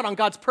miss out on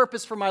God's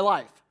purpose for my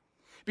life.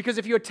 Because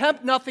if you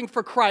attempt nothing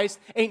for Christ,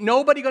 ain't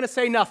nobody going to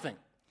say nothing.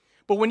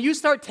 But when you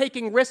start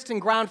taking risks and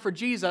ground for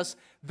Jesus,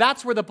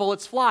 that's where the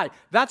bullets fly.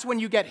 That's when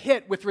you get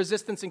hit with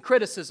resistance and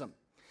criticism.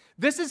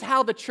 This is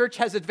how the church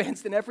has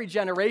advanced in every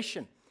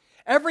generation.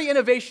 Every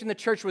innovation in the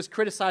church was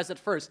criticized at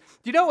first.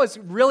 Do you know what was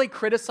really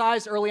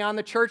criticized early on in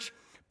the church?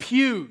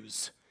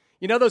 Pews.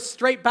 You know those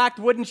straight-backed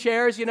wooden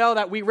chairs,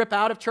 that we rip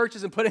out of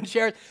churches and put in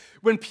chairs?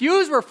 When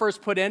pews were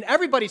first put in,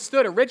 everybody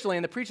stood originally,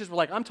 and the preachers were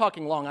like, I'm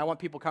talking long, I want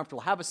people comfortable,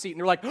 have a seat. And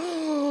they're like,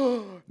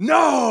 oh,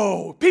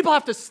 no, people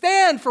have to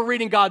stand for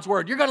reading God's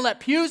word. You're going to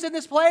let pews in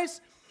this place?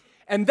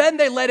 And then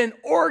they let in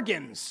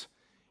organs.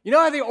 You know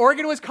how the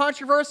organ was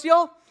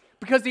controversial?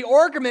 Because the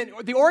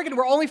organ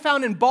were only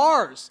found in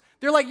bars.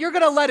 They're like, you're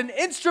going to let an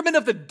instrument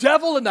of the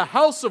devil in the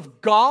house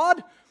of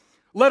God?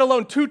 Let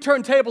alone 2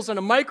 turntables and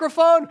a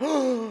microphone,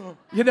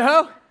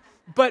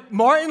 But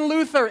Martin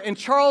Luther and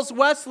Charles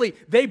Wesley,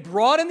 they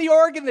brought in the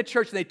organ in the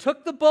church, and they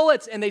took the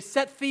bullets, and they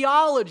set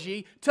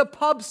theology to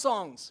pub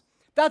songs.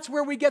 That's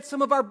where we get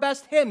some of our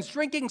best hymns,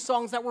 drinking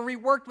songs that were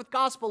reworked with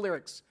gospel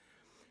lyrics.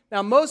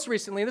 Now, most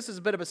recently, and this is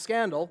a bit of a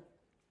scandal,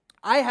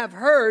 I have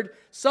heard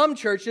some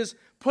churches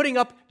putting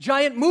up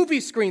giant movie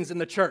screens in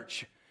the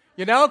church.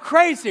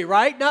 Crazy,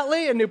 right,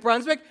 Nutley in New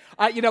Brunswick?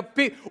 I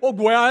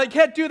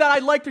can't do that.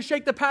 I'd like to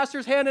shake the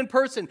pastor's hand in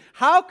person.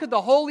 How could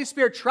the Holy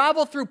Spirit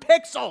travel through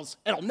pixels?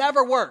 It'll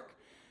never work.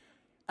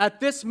 At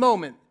this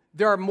moment,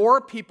 there are more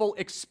people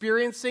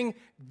experiencing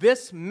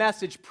this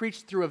message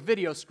preached through a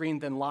video screen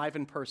than live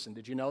in person.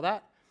 Did you know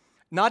that?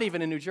 Not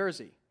even in New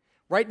Jersey.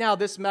 Right now,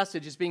 this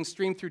message is being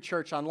streamed through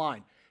church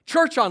online.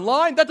 Church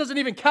online? That doesn't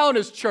even count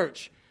as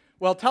church.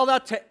 Well, tell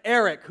that to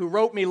Eric, who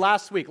wrote me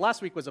last week.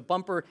 Last week was a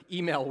bumper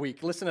email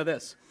week. Listen to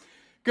this.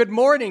 Good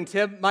morning,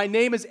 Tim. My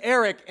name is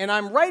Eric, and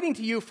I'm writing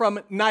to you from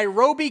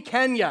Nairobi,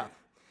 Kenya.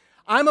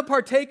 I'm a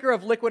partaker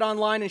of Liquid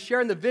Online and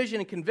sharing the vision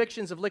and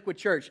convictions of Liquid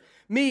Church.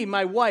 Me,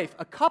 my wife,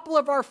 a couple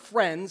of our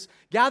friends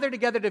gather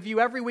together to view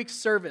every week's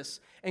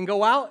service and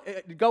go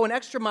an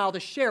extra mile to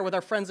share with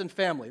our friends and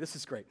family. This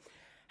is great.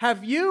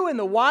 Have you and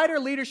the wider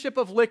leadership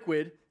of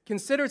Liquid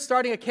considered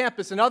starting a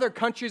campus in other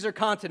countries or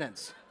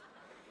continents?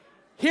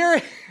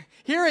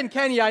 Here in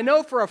Kenya, I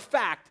know for a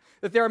fact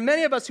that there are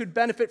many of us who'd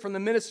benefit from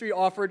the ministry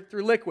offered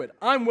through Liquid.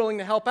 I'm willing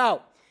to help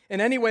out in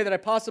any way that I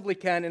possibly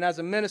can and as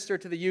a minister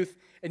to the youth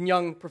and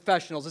young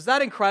professionals. Is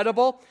that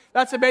incredible?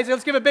 That's amazing.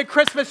 Let's give a big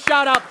Christmas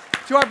shout out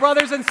to our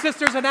brothers and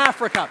sisters in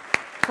Africa.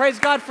 Praise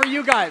God for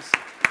you guys.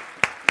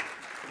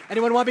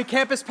 Anyone want to be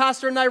campus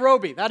pastor in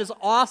Nairobi? That is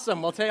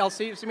awesome. I'll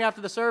see me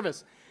after the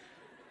service.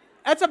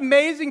 That's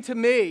amazing to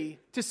me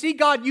to see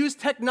God use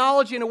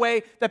technology in a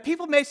way that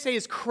people may say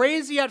is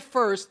crazy at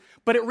first,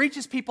 but it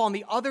reaches people on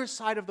the other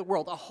side of the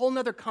world, a whole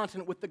nother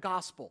continent with the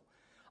gospel.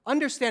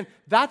 Understand,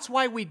 that's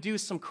why we do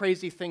some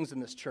crazy things in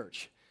this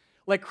church.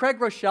 Like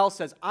Craig Rochelle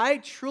says, I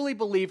truly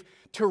believe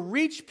to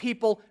reach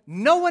people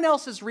no one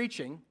else is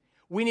reaching,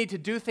 we need to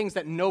do things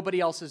that nobody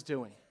else is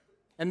doing.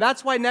 And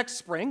that's why next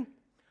spring,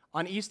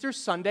 on Easter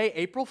Sunday,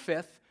 April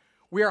 5th,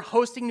 we are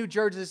hosting New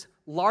Jersey's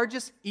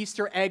largest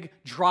Easter egg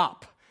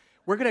drop.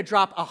 We're going to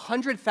drop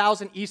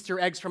 100,000 Easter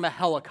eggs from a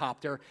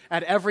helicopter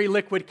at every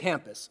Liquid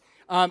campus.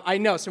 I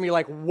know, some of you are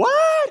like,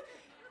 what?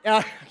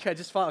 Okay,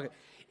 just follow it.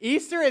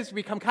 Easter has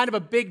become kind of a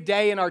big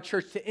day in our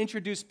church to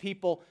introduce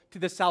people to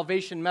the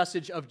salvation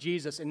message of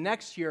Jesus. And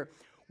next year,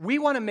 we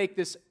want to make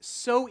this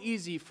so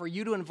easy for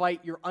you to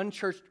invite your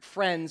unchurched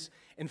friends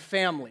and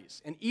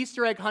families. An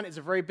Easter egg hunt is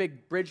a very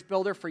big bridge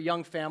builder for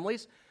young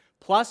families.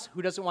 Plus,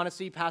 who doesn't want to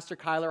see Pastor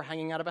Kyler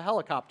hanging out of a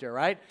helicopter,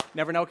 right?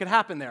 Never know what could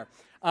happen there.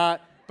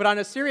 But on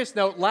a serious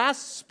note,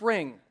 last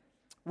spring,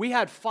 we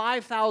had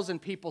 5,000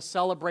 people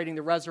celebrating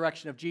the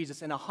resurrection of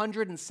Jesus, and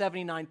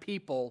 179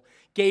 people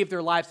gave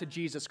their lives to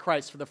Jesus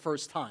Christ for the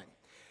first time.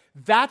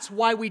 That's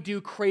why we do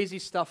crazy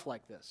stuff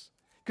like this.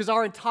 Because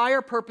our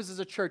entire purpose as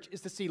a church is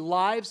to see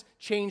lives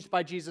changed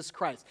by Jesus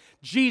Christ.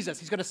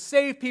 Jesus, he's going to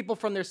save people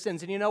from their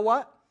sins. And you know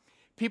what?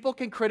 People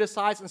can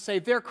criticize and say,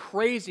 they're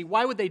crazy.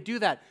 Why would they do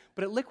that?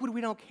 But at Liquid,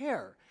 we don't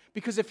care.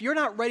 Because if you're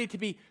not ready to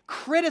be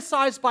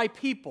criticized by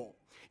people,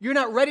 you're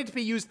not ready to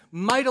be used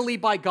mightily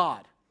by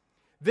God.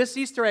 This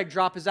Easter egg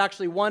drop is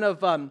actually one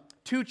of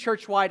 2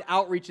 church-wide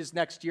outreaches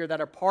next year that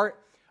are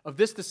part of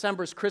this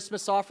December's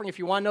Christmas offering. If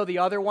you want to know the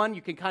other one,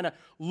 you can kind of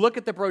look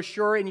at the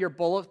brochure in your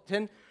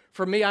bulletin.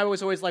 For me, I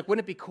was always like,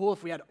 wouldn't it be cool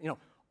if we had,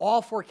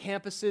 all 4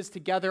 campuses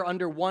together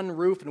under one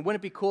roof? And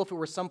wouldn't it be cool if it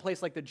were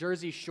someplace like the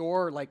Jersey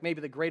Shore, or like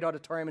maybe the Great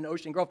Auditorium in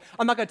Ocean Grove?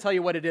 I'm not going to tell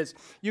you what it is.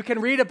 You can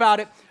read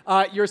about it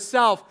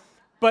yourself.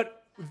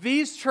 But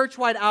these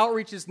church-wide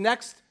outreaches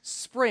next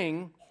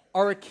spring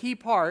are a key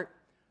part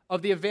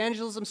of the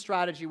evangelism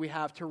strategy we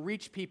have to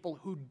reach people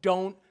who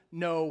don't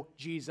know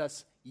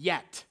Jesus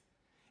yet.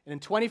 And in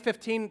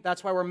 2015,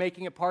 that's why we're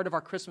making it part of our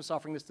Christmas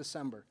offering this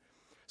December.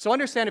 So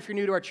understand, if you're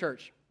new to our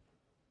church,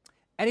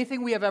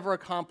 anything we have ever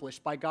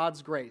accomplished by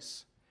God's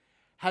grace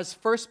has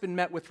first been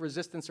met with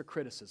resistance or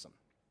criticism.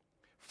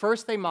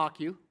 First they mock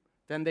you,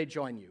 then they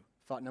join you.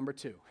 Thought number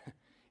 2.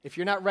 If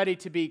you're not ready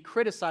to be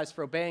criticized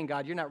for obeying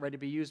God, you're not ready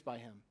to be used by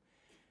Him.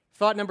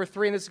 Thought number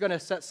 3, and this is going to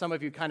set some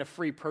of you kind of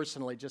free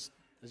personally, just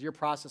as you're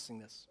processing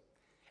this.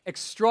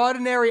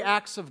 Extraordinary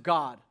acts of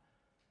God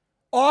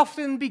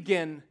often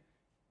begin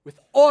with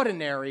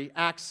ordinary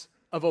acts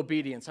of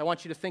obedience. I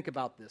want you to think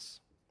about this.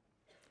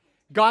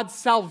 God's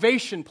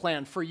salvation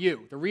plan for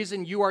you, the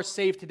reason you are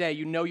saved today,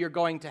 you know you're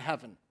going to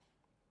heaven,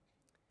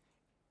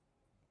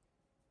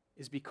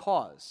 is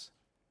because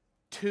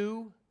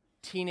 2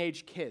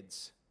 teenage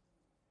kids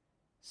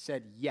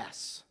said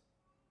yes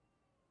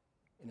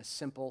in a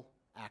simple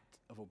act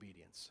of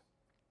obedience.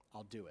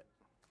 I'll do it.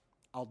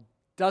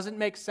 Doesn't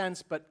make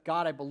sense, but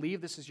God, I believe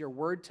this is your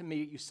word to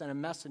me. You sent a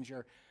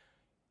messenger.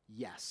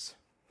 Yes.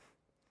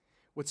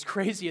 What's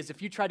crazy is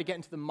if you try to get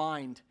into the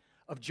mind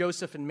of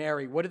Joseph and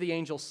Mary, what did the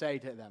angel say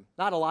to them?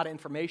 Not a lot of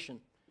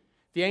information.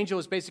 The angel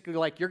is basically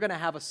like, you're going to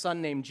have a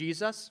son named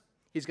Jesus.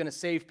 He's going to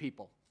save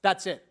people.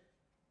 That's it.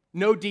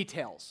 No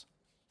details.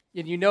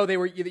 And you know they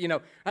were,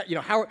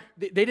 how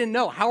they didn't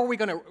know. How are we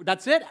going to?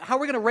 That's it. How are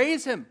we going to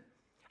raise him?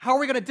 How are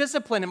we going to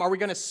discipline him? Are we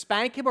going to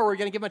spank him, or are we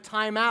going to give him a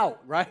timeout?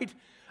 Right?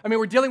 I mean,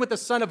 we're dealing with the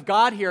Son of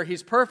God here.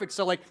 He's perfect,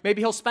 so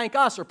maybe he'll spank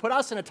us or put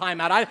us in a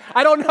timeout.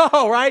 I don't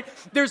know, right?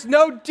 There's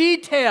no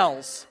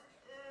details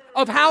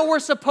of how we're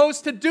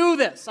supposed to do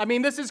this. I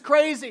mean, this is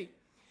crazy.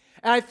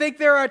 And I think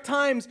there are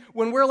times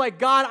when we're like,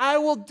 God, I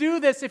will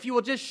do this if you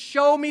will just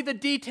show me the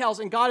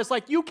details. And God is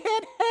like, you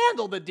can't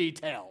handle the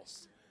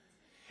details.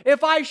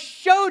 If I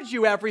showed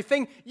you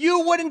everything,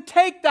 you wouldn't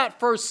take that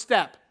first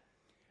step.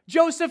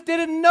 Joseph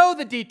didn't know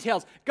the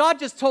details. God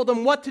just told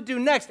him what to do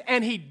next,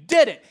 and he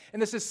did it. And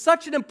this is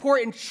such an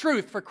important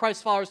truth for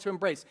Christ followers to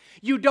embrace.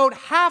 You don't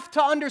have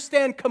to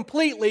understand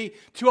completely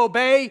to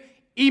obey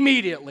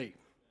immediately.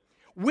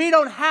 We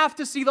don't have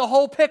to see the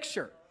whole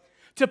picture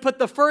to put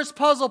the first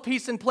puzzle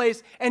piece in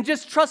place and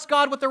just trust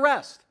God with the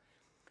rest.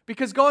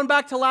 Because going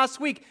back to last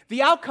week,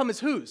 the outcome is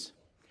whose?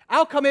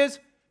 Outcome is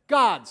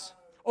God's.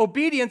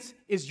 Obedience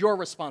is your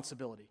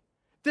responsibility.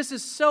 This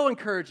is so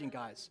encouraging,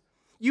 guys.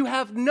 You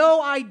have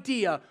no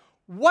idea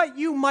what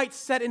you might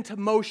set into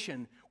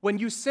motion when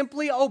you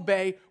simply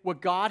obey what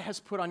God has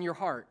put on your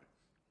heart.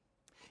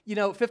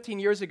 15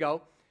 years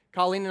ago,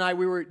 Colleen and I,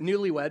 we were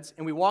newlyweds,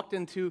 and we walked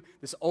into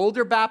this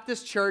older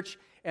Baptist church,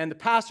 and the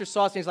pastor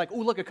saw us, and he's like, oh,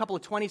 look, a couple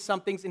of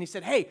 20-somethings, and he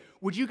said, hey,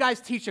 would you guys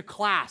teach a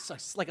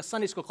class, like a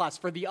Sunday school class,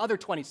 for the other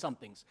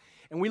 20-somethings?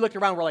 And we looked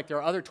around, we're like, there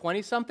are other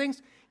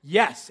 20-somethings?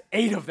 Yes,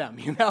 8 of them,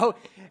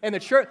 And the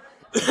church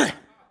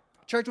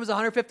was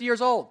 150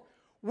 years old.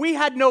 we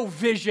had no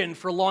vision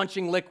for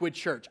launching Liquid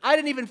Church. I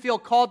didn't even feel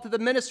called to the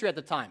ministry at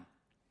the time.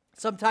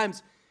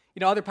 Sometimes,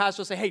 other pastors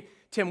will say, hey,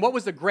 Tim, what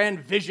was the grand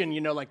vision,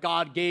 like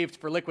God gave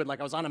for Liquid, like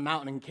I was on a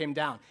mountain and came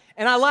down?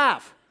 And I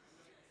laugh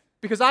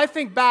because I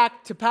think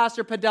back to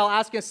Pastor Padell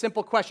asking a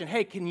simple question.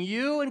 Hey, can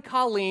you and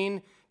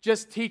Colleen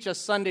just teach a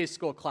Sunday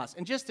school class?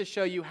 And just to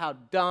show you how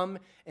dumb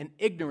and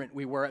ignorant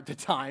we were at the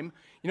time,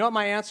 you know what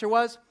my answer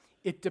was?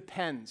 It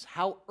depends.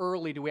 How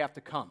early do we have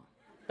to come?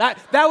 That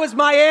was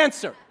my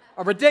answer.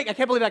 I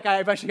can't believe that guy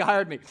eventually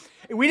hired me.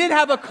 We didn't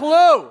have a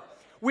clue.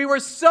 We were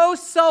so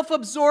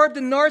self-absorbed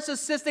and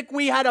narcissistic.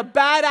 We had a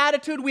bad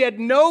attitude. We had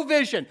no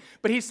vision.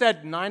 But he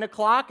said 9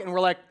 o'clock, and we're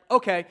like,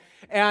 okay.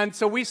 And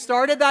so we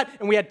started that,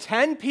 and we had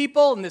 10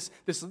 people in this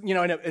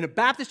in a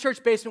Baptist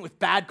church basement with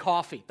bad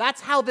coffee.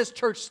 That's how this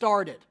church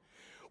started,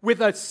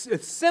 with a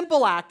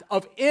simple act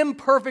of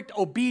imperfect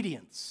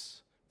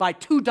obedience by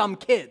 2 dumb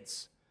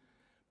kids,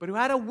 but who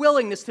had a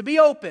willingness to be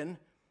open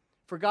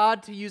for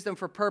God to use them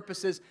for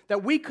purposes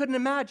that we couldn't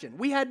imagine.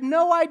 We had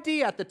no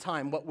idea at the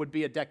time what would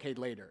be a decade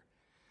later.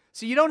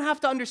 So you don't have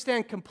to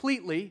understand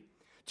completely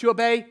to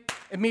obey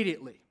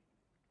immediately.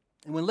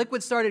 And when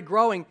Liquid started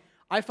growing,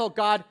 I felt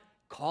God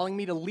calling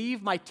me to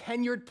leave my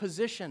tenured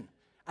position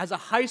as a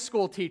high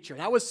school teacher.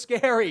 That was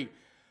scary.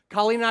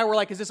 Colleen and I were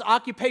like, is this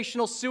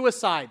occupational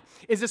suicide?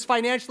 Is this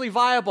financially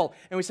viable?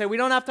 And we said, we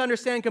don't have to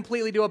understand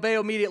completely to obey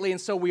immediately, and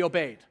so we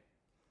obeyed.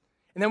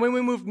 And then when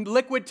we moved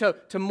Liquid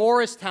to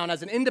Morristown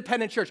as an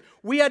independent church,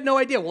 we had no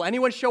idea, will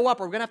anyone show up?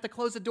 Or we're going to have to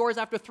close the doors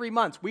after 3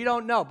 months. We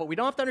don't know, but we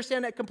don't have to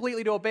understand that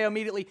completely to obey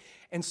immediately,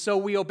 and so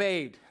we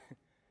obeyed.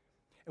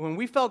 And when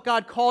we felt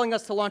God calling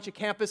us to launch a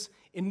campus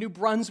in New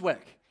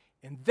Brunswick,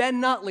 and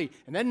then Nutley,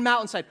 and then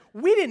Mountainside,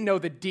 we didn't know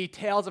the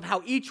details of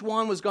how each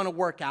one was going to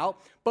work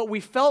out, but we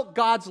felt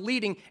God's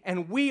leading,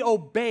 and we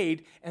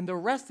obeyed, and the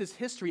rest is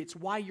history. It's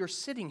why you're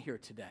sitting here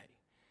today.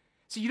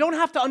 So you don't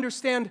have to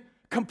understand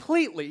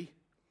completely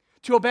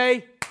to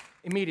obey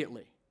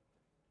immediately.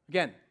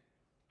 Again,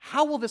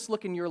 how will this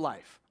look in your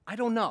life? I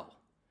don't know.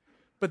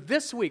 But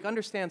this week,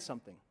 understand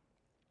something.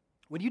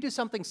 When you do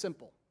something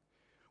simple,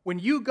 when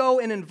you go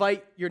and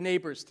invite your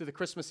neighbors to the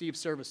Christmas Eve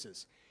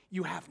services,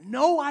 you have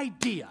no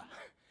idea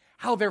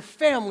how their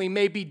family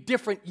may be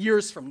different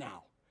years from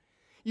now.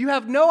 You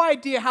have no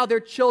idea how their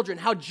children,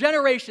 how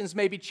generations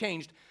may be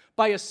changed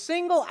by a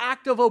single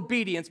act of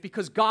obedience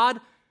because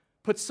God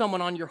put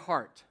someone on your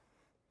heart.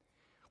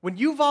 When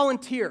you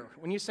volunteer,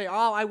 when you say,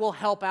 oh, I will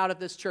help out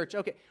at this church,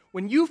 okay,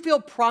 when you feel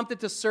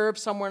prompted to serve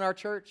somewhere in our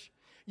church,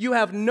 you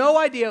have no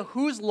idea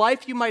whose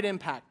life you might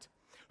impact,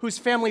 whose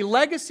family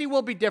legacy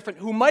will be different,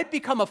 who might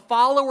become a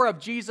follower of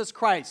Jesus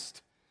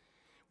Christ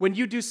when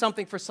you do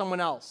something for someone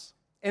else.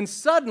 And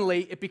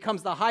suddenly, it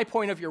becomes the high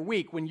point of your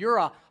week when you're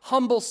a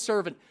humble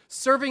servant,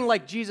 serving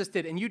like Jesus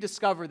did, and you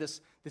discover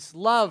this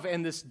love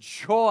and this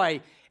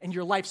joy and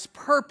your life's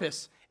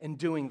purpose in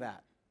doing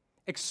that.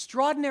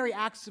 Extraordinary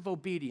acts of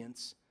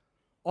obedience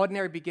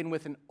ordinary begin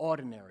with an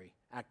ordinary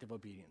act of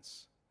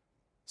obedience.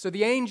 So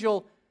the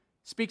angel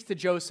speaks to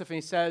Joseph and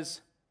he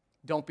says,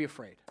 don't be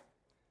afraid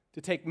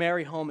to take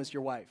Mary home as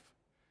your wife.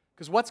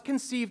 Because what's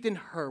conceived in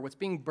her, what's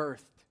being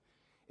birthed,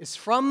 is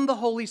from the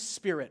Holy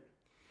Spirit.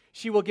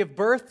 She will give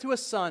birth to a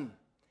son,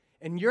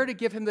 and you're to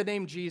give him the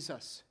name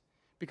Jesus,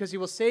 because he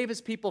will save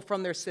his people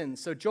from their sins.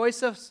 So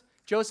Joseph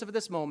at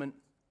this moment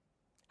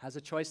has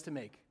a choice to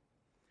make.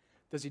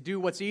 Does he do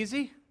what's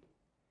easy?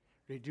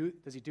 Or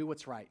does he do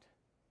what's right?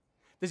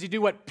 Does he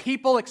do what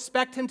people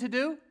expect him to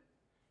do?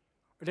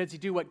 Or does he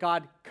do what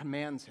God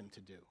commands him to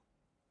do?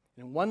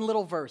 In one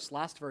little verse,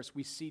 last verse,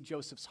 we see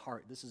Joseph's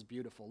heart. This is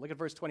beautiful. Look at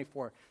verse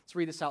 24. Let's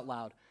read this out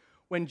loud.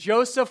 When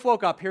Joseph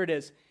woke up, here it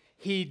is,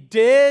 he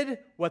did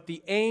what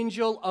the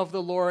angel of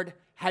the Lord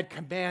had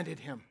commanded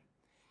him.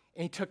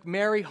 And he took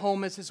Mary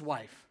home as his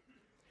wife.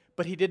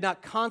 But he did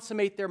not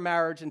consummate their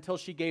marriage until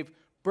she gave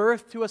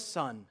birth to a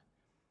son.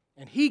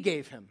 And he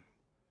gave him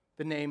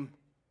the name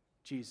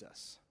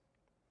Jesus.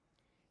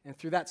 And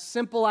through that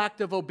simple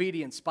act of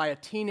obedience by a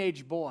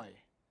teenage boy,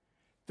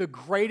 the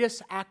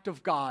greatest act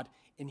of God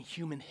in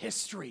human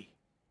history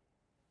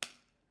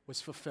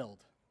was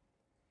fulfilled.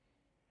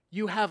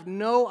 You have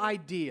no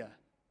idea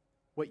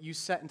what you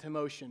set into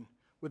motion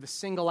with a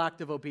single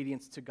act of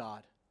obedience to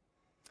God.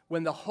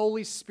 When the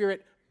Holy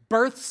Spirit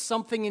births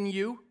something in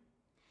you,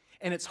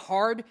 and it's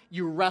hard,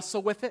 you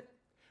wrestle with it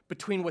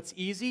between what's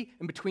easy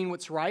and between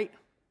what's right,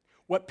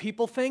 what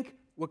people think,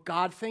 what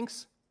God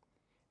thinks.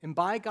 And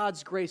by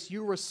God's grace,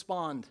 you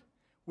respond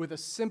with a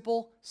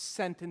simple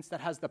sentence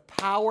that has the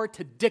power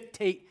to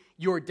dictate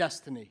your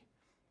destiny.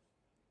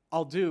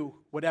 I'll do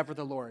whatever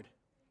the Lord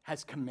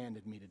has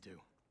commanded me to do.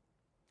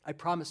 I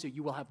promise you,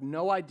 you will have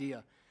no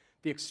idea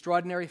the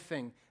extraordinary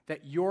thing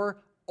that your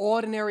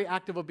ordinary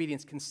act of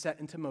obedience can set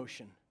into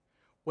motion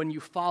when you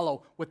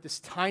follow what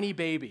this tiny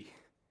baby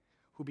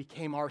who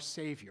became our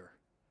Savior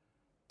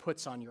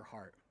puts on your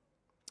heart.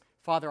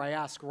 Father, I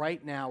ask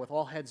right now, with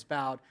all heads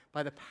bowed,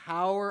 by the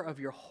power of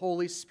your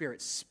Holy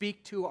Spirit,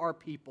 speak to our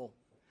people.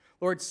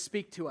 Lord,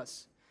 speak to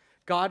us.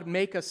 God,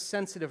 make us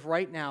sensitive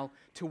right now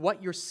to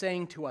what you're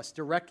saying to us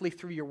directly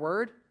through your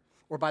word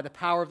or by the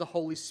power of the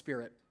Holy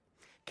Spirit.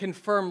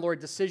 Confirm, Lord,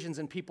 decisions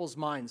in people's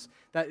minds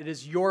that it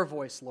is your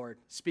voice, Lord,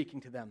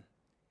 speaking to them.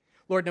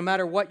 Lord, no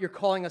matter what you're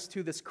calling us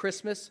to this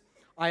Christmas,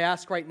 I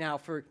ask right now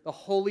for the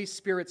Holy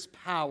Spirit's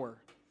power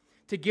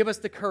to give us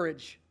the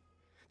courage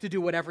to do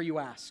whatever you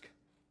ask.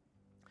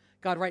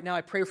 God, right now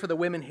I pray for the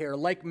women here,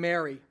 like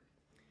Mary.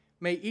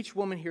 May each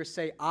woman here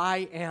say,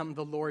 I am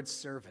the Lord's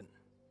servant.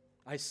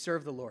 I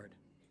serve the Lord.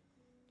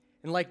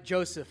 And like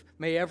Joseph,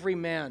 may every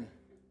man,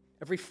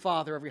 every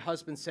father, every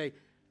husband say,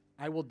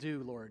 I will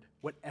do, Lord,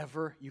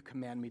 whatever you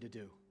command me to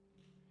do.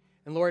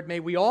 And Lord, may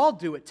we all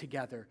do it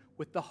together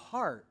with the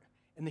heart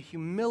and the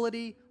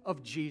humility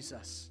of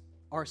Jesus,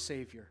 our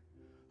Savior,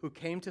 who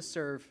came to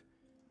serve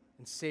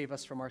and save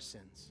us from our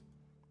sins.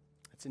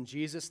 It's in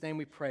Jesus' name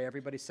we pray.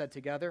 Everybody said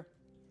together,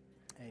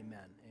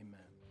 amen,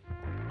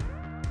 amen.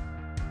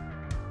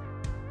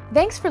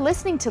 Thanks for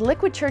listening to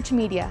Liquid Church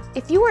Media.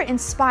 If you were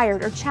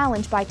inspired or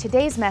challenged by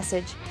today's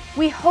message,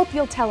 we hope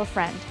you'll tell a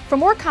friend. For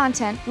more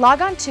content,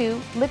 log on to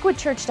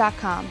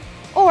liquidchurch.com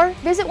or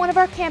visit one of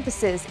our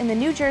campuses in the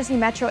New Jersey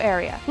metro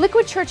area.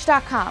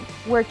 Liquidchurch.com,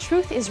 where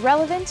truth is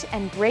relevant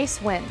and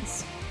grace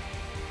wins.